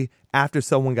they, after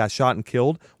someone got shot and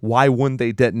killed, why wouldn't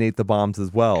they detonate the bombs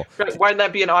as well? Right. Why wouldn't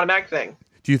that be an automatic thing?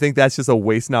 Do you think that's just a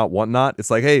waste not, want not?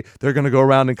 It's like, hey, they're going to go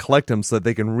around and collect them so that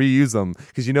they can reuse them.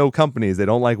 Because companies, they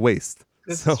don't like waste.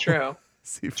 This is true.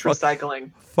 See, it's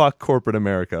recycling. Fuck corporate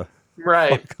America.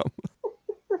 Right.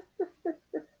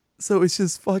 So it's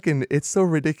just it's so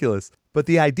ridiculous. But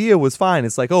the idea was fine.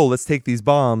 It's like, oh, let's take these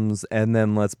bombs and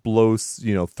then let's blow,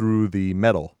 through the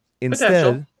metal.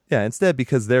 Instead,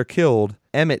 because they're killed,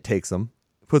 Emmett takes them,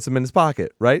 puts them in his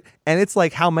pocket, right? And it's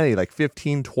like, how many? Like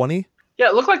 15, 20? Yeah,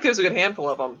 it looked like there was a good handful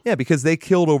of them. Yeah, because they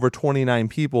killed over 29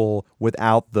 people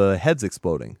without the heads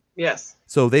exploding. Yes.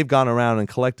 So they've gone around and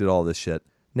collected all this shit.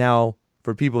 Now,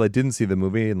 for people that didn't see the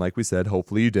movie, and like we said,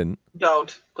 hopefully you didn't.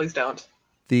 Please don't.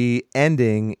 The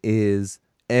ending is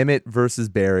Emmett versus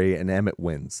Barry, and Emmett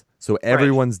wins. So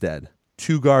everyone's dead.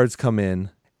 2 guards come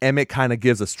in. Emmett kind of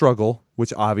gives a struggle,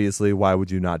 which obviously, why would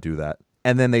you not do that?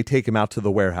 And then they take him out to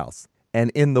the warehouse.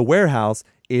 And in the warehouse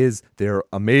is their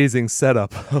amazing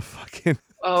setup of fucking...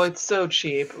 Oh, it's so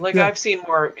cheap. I've seen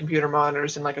more computer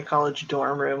monitors in a college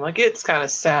dorm room. It's kind of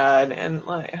sad and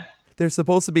They're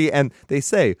supposed to be, and they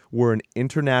say, we're an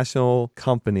international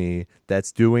company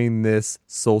that's doing this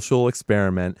social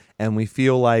experiment, and we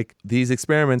feel like these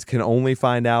experiments can only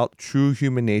find out true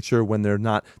human nature when they're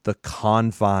not the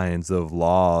confines of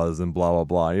laws and blah, blah,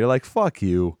 blah. You're like, fuck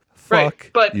you.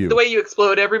 Right, but you. The way you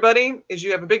explode everybody is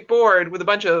you have a big board with a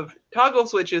bunch of toggle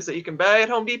switches that you can buy at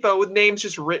Home Depot with names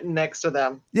just written next to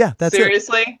them. Yeah, that's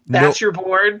Seriously? it. That's your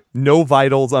board? No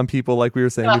vitals on people like we were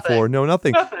saying before. No,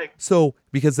 nothing. Nothing. So,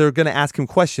 because they're going to ask him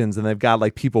questions and they've got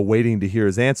like people waiting to hear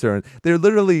his answer. And they're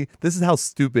literally, this is how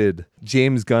stupid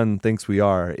James Gunn thinks we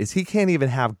are, is he can't even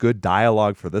have good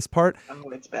dialogue for this part. Oh,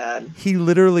 it's bad. He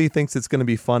literally thinks it's going to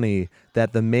be funny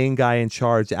that the main guy in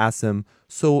charge asks him,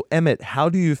 so Emmett, how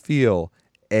do you feel?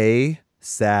 A,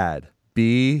 sad.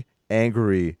 B,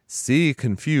 angry. C,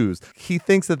 confused. He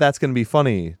thinks that that's going to be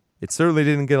funny. It certainly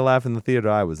didn't get a laugh in the theater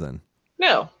I was in.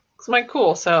 No. It's like,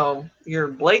 cool. So you're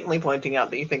blatantly pointing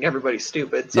out that you think everybody's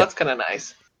stupid. So that's kind of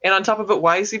nice. And on top of it,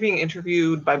 why is he being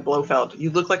interviewed by Blofeld?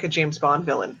 You look like a James Bond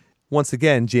villain. Once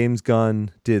again, James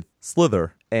Gunn did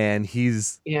Slither, and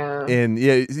he's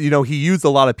he used a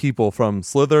lot of people from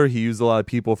Slither. He used a lot of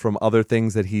people from other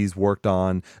things that he's worked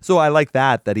on. So I like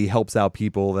that he helps out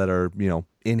people that are,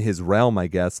 in his realm, I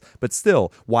guess. But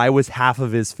still, why was half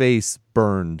of his face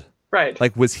burned? Right.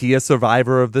 Like, was he a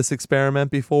survivor of this experiment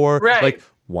before? Right. Like,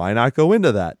 why not go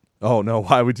into that? Oh, no,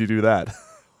 why would you do that?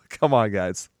 Come on,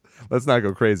 guys. Let's not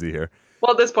go crazy here.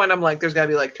 Well, at this point, I'm like, there's got to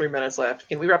be like 3 minutes left.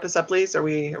 Can we wrap this up, please? Are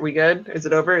we good? Is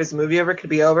it over? Is the movie over? Could it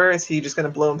be over? Is he just going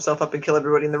to blow himself up and kill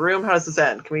everybody in the room? How does this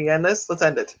end? Can we end this? Let's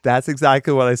end it. That's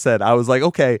exactly what I said. I was like,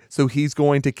 okay, so he's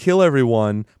going to kill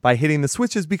everyone by hitting the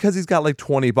switches because he's got like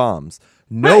 20 bombs.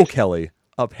 No, right. Kelly.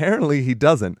 Apparently he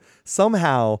doesn't.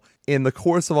 Somehow, in the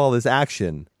course of all this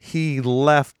action, he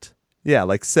left,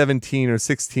 like 17 or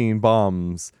 16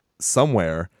 bombs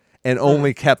somewhere and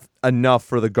only kept enough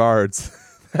for the guards.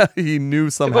 He knew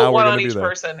somehow one on each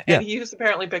person, and he just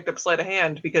apparently picked up sleight of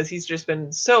hand because he's just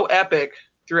been so epic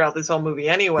throughout this whole movie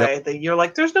anyway that you're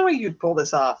like, there's no way you'd pull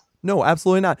this off. No,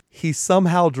 absolutely not. He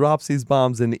somehow drops these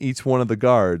bombs in each one of the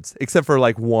guards, except for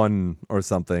like one or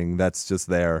something that's just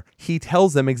there. He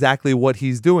tells them exactly what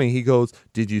he's doing. He goes,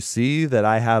 did you see that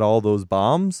I had all those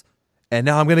bombs? And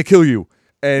now I'm going to kill you.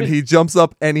 And he jumps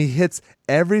up and he hits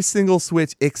every single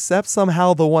switch except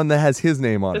somehow the one that has his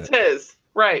name on it. It's his.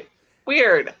 Right.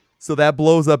 Weird. So that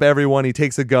blows up everyone. He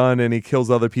takes a gun and he kills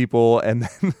other people. And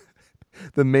then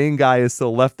the main guy is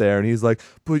still left there. And he's like,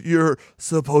 but you're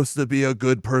supposed to be a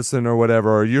good person or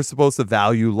whatever. Or you're supposed to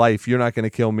value life. You're not going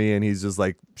to kill me. And he's just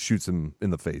like shoots him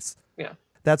in the face. Yeah.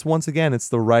 That's once again, it's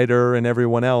the writer and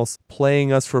everyone else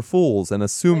playing us for fools and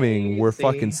assuming we're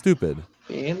fucking stupid.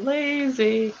 Being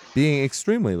lazy. Being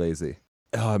extremely lazy.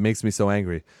 Oh, it makes me so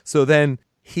angry. So then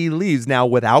he leaves now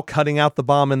without cutting out the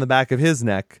bomb in the back of his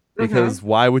neck. Because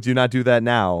why would you not do that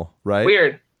now, right?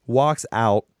 Weird. Walks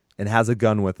out and has a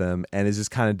gun with him and is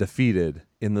just kind of defeated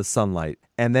in the sunlight.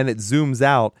 And then it zooms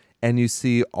out and you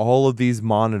see all of these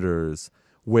monitors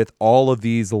with all of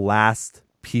these last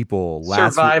people.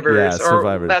 Survivors.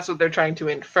 Survivors. Or that's what they're trying to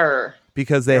infer.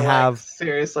 Because they have... Like,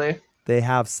 seriously? They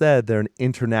have said they're an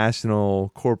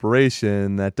international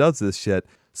corporation that does this shit.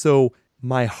 So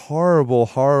my horrible,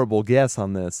 horrible guess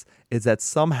on this is that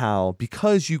somehow,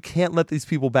 because you can't let these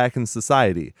people back in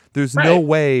society, there's no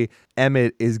way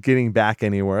Emmett is getting back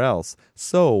anywhere else.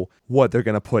 So what, they're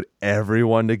going to put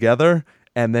everyone together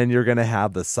and then you're going to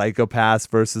have the psychopaths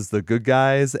versus the good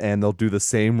guys and they'll do the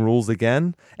same rules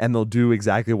again and they'll do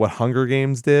exactly what Hunger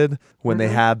Games did when they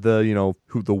had the,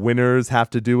 who the winners have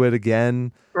to do it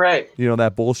again. Right.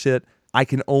 That bullshit. I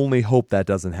can only hope that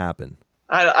doesn't happen.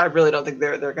 I really don't think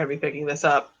they're going to be picking this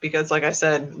up because, like I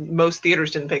said, most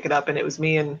theaters didn't pick it up, and it was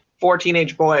me and 4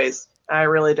 teenage boys. I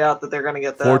really doubt that they're going to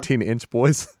get the 14-inch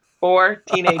boys. 4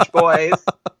 teenage boys.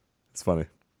 It's funny.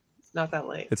 It's not that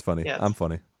late. It's funny. Yes. I'm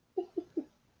funny.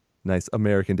 Nice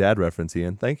American Dad reference,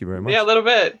 Ian. Thank you very much. Yeah, a little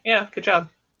bit. Yeah, good job.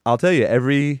 I'll tell you,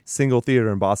 every single theater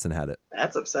in Boston had it.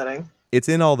 That's upsetting. It's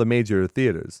in all the major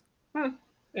theaters.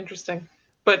 Interesting.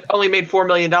 But only made $4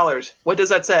 million. What does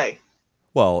that say?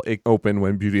 Well, it opened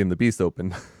when Beauty and the Beast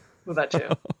opened. Well, that too.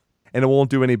 And it won't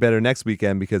do any better next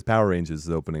weekend because Power Rangers is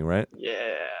opening, right?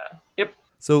 Yeah. Yep.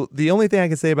 So the only thing I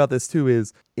can say about this too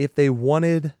is if they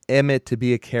wanted Emmett to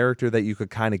be a character that you could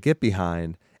kind of get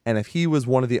behind, and if he was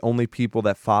one of the only people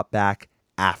that fought back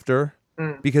after,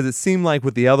 because it seemed like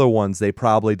with the other ones, they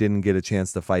probably didn't get a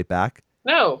chance to fight back.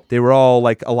 No. They were all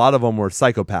like, a lot of them were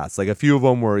psychopaths. Like a few of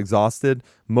them were exhausted.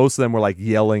 Most of them were like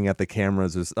yelling at the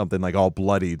cameras or something, like all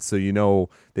bloodied. So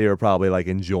they were probably like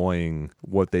enjoying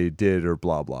what they did or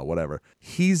blah, blah, whatever.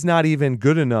 He's not even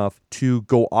good enough to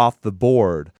go off the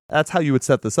board. That's how you would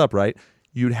set this up, right?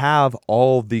 You'd have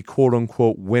all the quote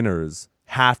unquote winners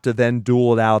have to then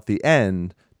duel it out at the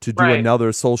end to do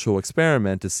another social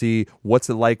experiment to see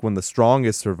what's it like when the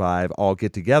strongest survive, all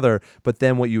get together. But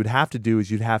then what you would have to do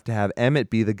is you'd have to have Emmett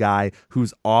be the guy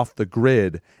who's off the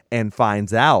grid and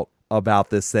finds out about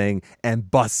this thing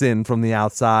and busts in from the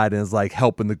outside and is like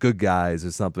helping the good guys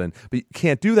or something. But you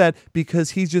can't do that because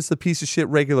he's just a piece of shit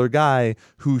regular guy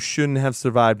who shouldn't have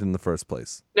survived in the first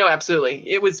place. No, absolutely.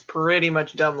 It was pretty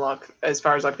much dumb luck as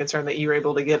far as I'm concerned that you were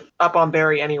able to get up on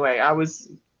Barry anyway. I was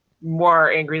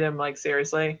more angry than like,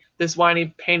 seriously, this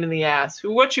whiny pain in the ass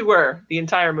what you were the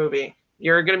entire movie.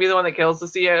 You're gonna be the one that kills the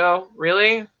CEO?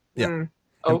 Really? Yeah.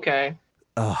 Okay.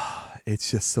 It's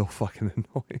just so fucking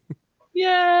annoying.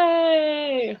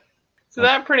 Yay! So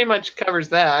that pretty much covers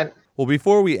that. Well,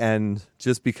 before we end,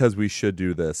 just because we should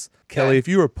do this, Kelly, if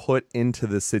you were put into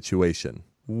this situation,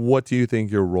 what do you think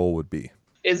your role would be?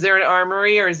 Is there an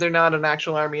armory or is there not an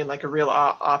actual army in like a real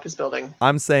office building?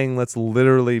 I'm saying let's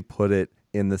literally put it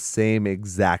in the same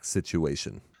exact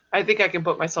situation. I think I can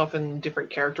put myself in different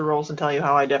character roles and tell you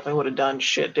how I definitely would have done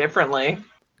shit differently.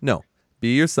 No,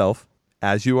 be yourself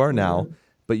as you are now,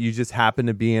 but you just happen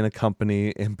to be in a company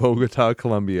in Bogota,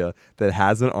 Colombia that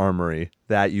has an armory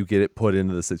that you get it put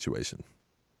into the situation.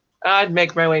 I'd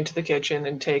make my way into the kitchen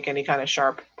and take any kind of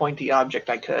sharp, pointy object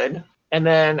I could. And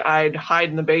then I'd hide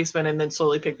in the basement and then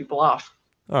slowly pick people off.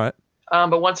 All right.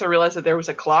 But once I realized that there was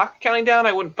a clock counting down,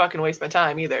 I wouldn't fucking waste my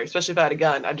time either, especially if I had a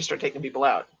gun. I'd just start taking people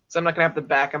out. So I'm not going to have the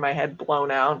back of my head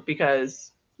blown out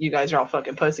because you guys are all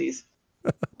fucking pussies.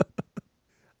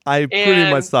 I pretty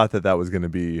much thought that was going to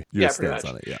be your stance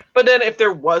on it, yeah. But then if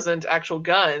there wasn't actual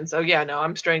guns,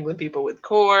 I'm strangling people with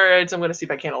cords. I'm going to see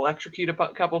if I can't electrocute a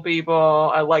couple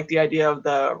people. I like the idea of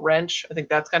the wrench. I think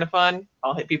that's kind of fun.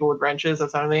 I'll hit people with wrenches.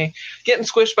 That's on me. Getting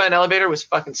squished by an elevator was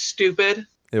fucking stupid.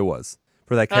 It was.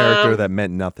 For that character that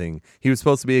meant nothing. He was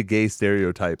supposed to be a gay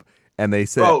stereotype, and they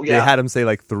said they had him say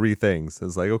like 3 things. It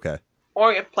was like, okay.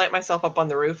 Or I plant myself up on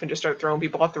the roof and just start throwing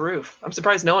people off the roof. I'm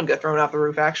surprised no one got thrown off the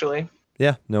roof, actually.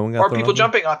 Yeah, no one got thrown Or people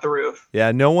jumping off the roof.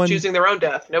 Yeah, no one... choosing their own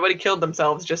death. Nobody killed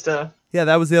themselves, just to... Yeah,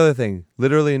 that was the other thing.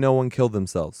 Literally no one killed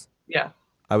themselves. Yeah.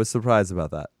 I was surprised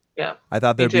about that. Yeah. I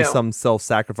thought there'd be some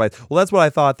self-sacrifice. Well, that's what I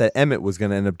thought that Emmett was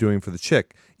going to end up doing for the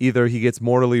chick. Either he gets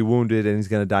mortally wounded and he's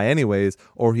going to die anyways,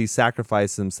 or he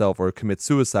sacrifices himself or commits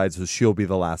suicide so she'll be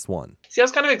the last one. See, I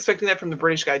was kind of expecting that from the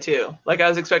British guy, too. Like, I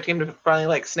was expecting him to finally,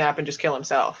 like, snap and just kill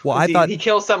himself. Well, I thought... He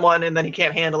kills someone and then he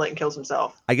can't handle it and kills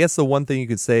himself. I guess the one thing you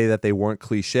could say that they weren't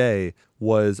cliche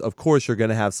was, of course, you're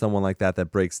going to have someone like that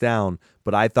breaks down,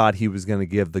 but I thought he was going to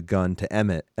give the gun to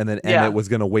Emmett, and then Emmett was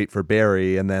going to wait for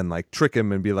Barry and then, like, trick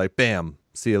him and be like, bam,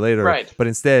 see you later. Right. But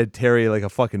instead, Terry, like a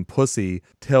fucking pussy,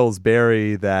 tells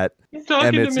Barry that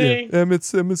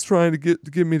Emmett's trying to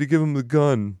get me to give him the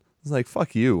gun. It's like,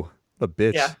 fuck you. What a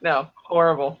bitch. Yeah, no,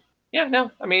 horrible. Yeah,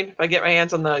 no, I mean, if I get my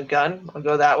hands on the gun, I'll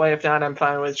go that way. If not, I'm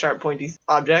fine with sharp, pointy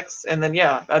objects. And then,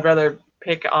 I'd rather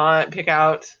pick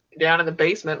out down in the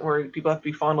basement where people have to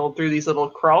be funneled through these little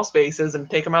crawl spaces and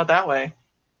take them out that way.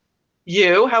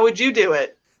 How would you do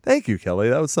it? Thank you, Kelly.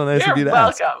 That was so nice of you to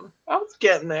ask. You're welcome. I was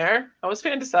getting there. I was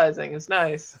fantasizing. It's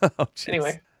nice.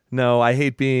 Anyway. No, I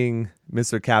hate being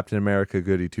Mr. Captain America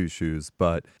goody two-shoes,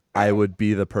 but I would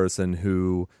be the person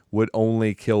who would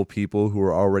only kill people who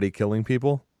are already killing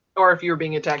people. Or if you were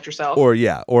being attacked yourself. Or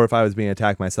if I was being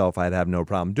attacked myself, I'd have no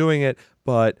problem doing it.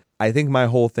 But I think my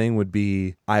whole thing would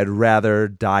be I'd rather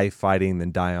die fighting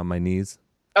than die on my knees.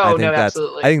 Oh, no,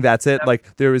 absolutely. I think that's it. Yep.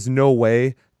 Like, there is no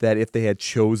way that if they had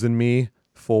chosen me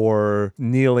for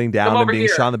kneeling down and being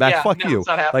shot in the back, fuck you.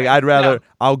 Like, I'd rather,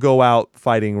 I'll go out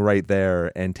fighting right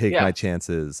there and take my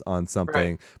chances on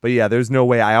something. Right. But there's no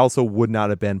way. I also would not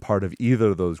have been part of either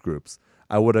of those groups.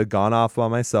 I would have gone off by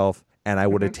myself and I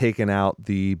would have taken out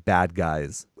the bad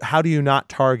guys. How do you not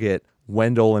target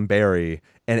Wendell and Barry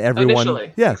and everyone?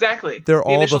 Initially. Yeah, exactly. They're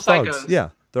all the thugs. Psychos. Yeah,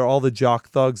 they're all the jock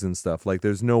thugs and stuff. Like,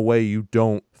 there's no way you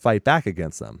don't fight back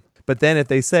against them. But then if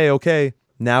they say, okay,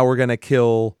 now we're going to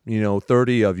kill,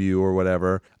 30 of you or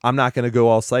whatever, I'm not going to go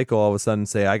all psycho all of a sudden and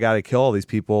say, I got to kill all these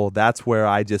people. That's where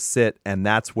I just sit, and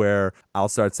that's where I'll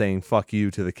start saying, fuck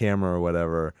you to the camera or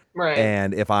whatever. Right.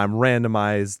 And if I'm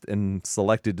randomized and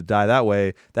selected to die that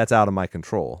way, that's out of my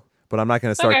control. But I'm not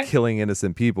going to start killing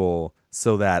innocent people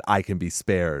so that I can be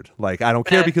spared. Like, I don't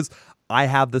care because I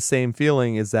have the same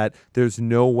feeling, is that there's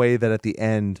no way that at the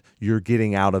end you're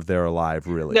getting out of there alive,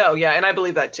 really. No, yeah, and I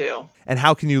believe that too. And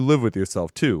how can you live with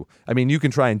yourself, too? I mean, you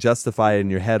can try and justify it in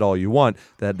your head all you want,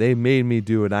 that they made me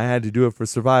do it, and I had to do it for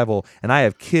survival, and I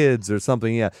have kids or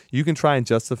something. Yeah, you can try and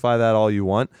justify that all you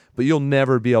want, but you'll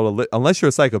never be able to live, unless you're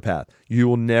a psychopath, you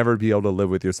will never be able to live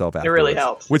with yourself afterwards. It really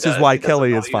helps. Which is why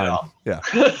Kelly is fine. Yeah.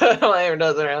 It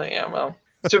doesn't really, yeah, well,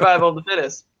 survival of the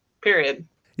fittest, period.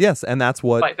 Yes, and that's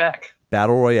what Fight back.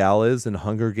 Battle Royale is, and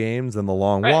Hunger Games and The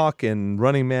Long Walk and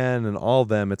Running Man and all of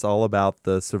them. It's all about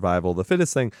the survival of the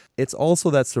fittest thing. It's also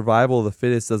that survival of the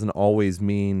fittest doesn't always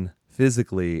mean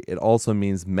physically. It also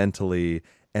means mentally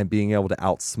and being able to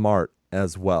outsmart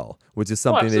as well, which is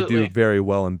something they do very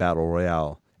well in Battle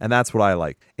Royale. And that's what I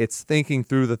like. It's thinking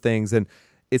through the things. And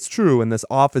it's true, in this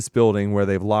office building where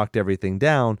they've locked everything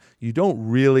down, you don't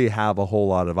really have a whole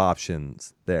lot of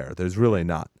options there. There's really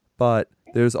not. But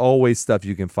there's always stuff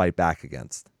you can fight back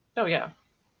against. Oh, yeah.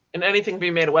 And anything can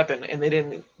be made a weapon, and they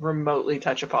didn't remotely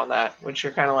touch upon that, which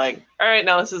you're kind of like, all right,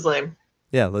 now this is lame.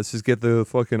 Yeah, let's just get the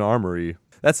fucking armory.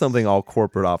 That's something all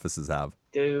corporate offices have.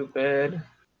 Stupid.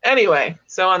 Anyway,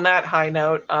 so on that high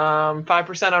note,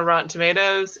 5% on Rotten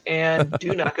Tomatoes, and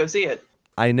do not go see it.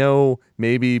 I know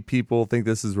maybe people think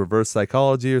this is reverse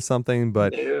psychology or something,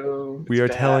 but we are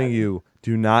telling you,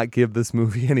 do not give this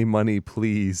movie any money,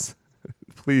 please.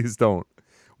 Please don't.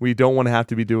 We don't want to have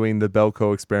to be doing the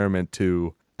Belko experiment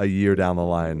 2 a year down the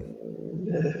line.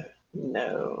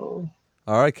 No.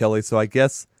 All right, Kelly. So I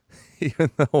guess,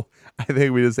 even though I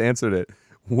think we just answered it,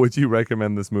 would you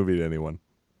recommend this movie to anyone?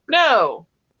 No.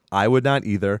 I would not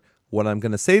either. What I'm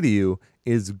going to say to you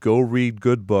is go read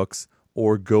good books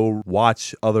or go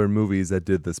watch other movies that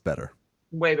did this better.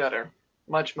 Way better.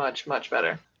 Much, much, much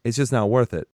better. It's just not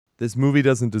worth it. This movie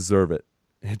doesn't deserve it.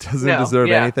 It doesn't deserve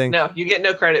anything. No, you get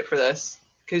no credit for this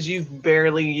because you've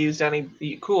barely used any.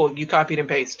 Cool, you copied and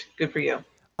pasted. Good for you.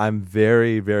 I'm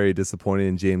very, very disappointed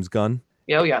in James Gunn.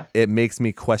 Oh, yeah. It makes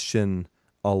me question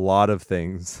a lot of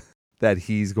things that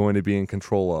he's going to be in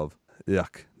control of.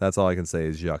 Yuck. That's all I can say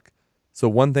is yuck. So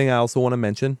one thing I also want to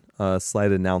mention, a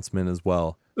slight announcement as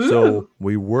well. Ooh. So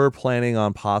we were planning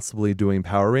on possibly doing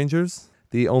Power Rangers.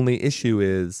 The only issue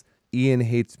is Ian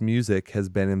Hates Music has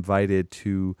been invited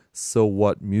to So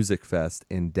What Music Fest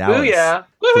in Dallas. Ooh, yeah.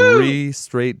 3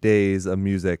 straight days of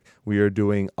music. We are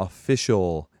doing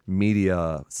official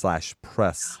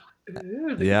media/press.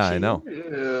 Ooh, yeah, I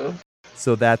know.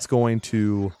 So that's going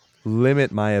to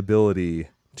limit my ability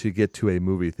to get to a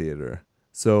movie theater.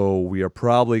 So we are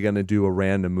probably going to do a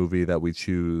random movie that we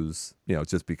choose,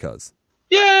 just because.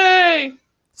 Yay!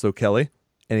 So Kelly,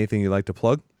 anything you'd like to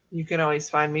plug? You can always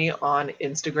find me on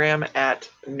Instagram at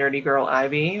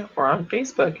NerdyGirlIvy or on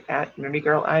Facebook at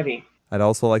NerdyGirlIvy. I'd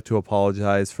also like to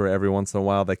apologize for every once in a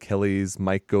while that Kelly's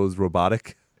mic goes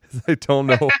robotic. I don't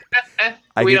know.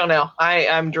 We don't know.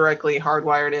 I'm directly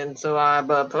hardwired in, so I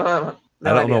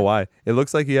don't know why. It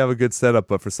looks like you have a good setup,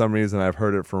 but for some reason I've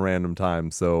heard it from random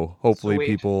times. So hopefully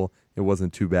it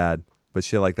wasn't too bad. But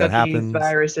shit like that happens.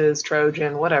 Viruses,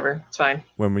 Trojan, whatever. It's fine.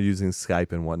 When we're using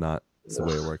Skype and whatnot. That's the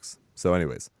way it works. So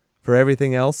anyways. For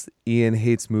everything else, Ian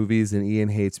Hates Movies and Ian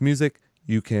Hates Music,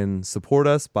 you can support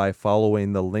us by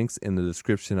following the links in the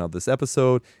description of this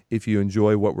episode. If you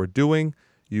enjoy what we're doing,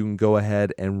 you can go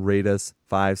ahead and rate us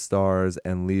 5 stars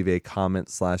and leave a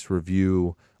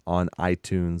comment/review on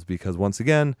iTunes, because once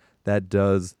again, that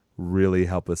does really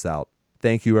help us out.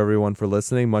 Thank you everyone for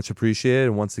listening. Much appreciated.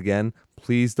 And once again,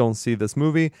 please don't see this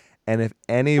movie. And if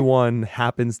anyone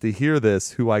happens to hear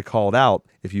this who I called out,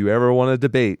 if you ever want to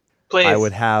debate, please. I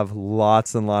would have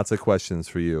lots and lots of questions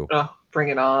for you. Oh, bring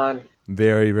it on.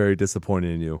 Very, very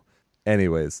disappointed in you.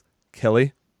 Anyways,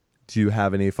 Kelly, do you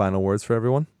have any final words for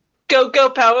everyone? Go, go,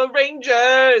 Power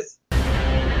Rangers!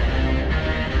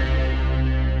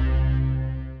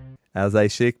 As I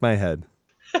shake my head.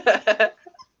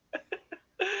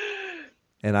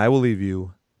 And I will leave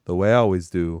you, the way I always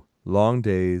do, long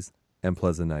days and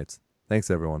pleasant nights. Thanks,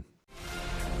 everyone.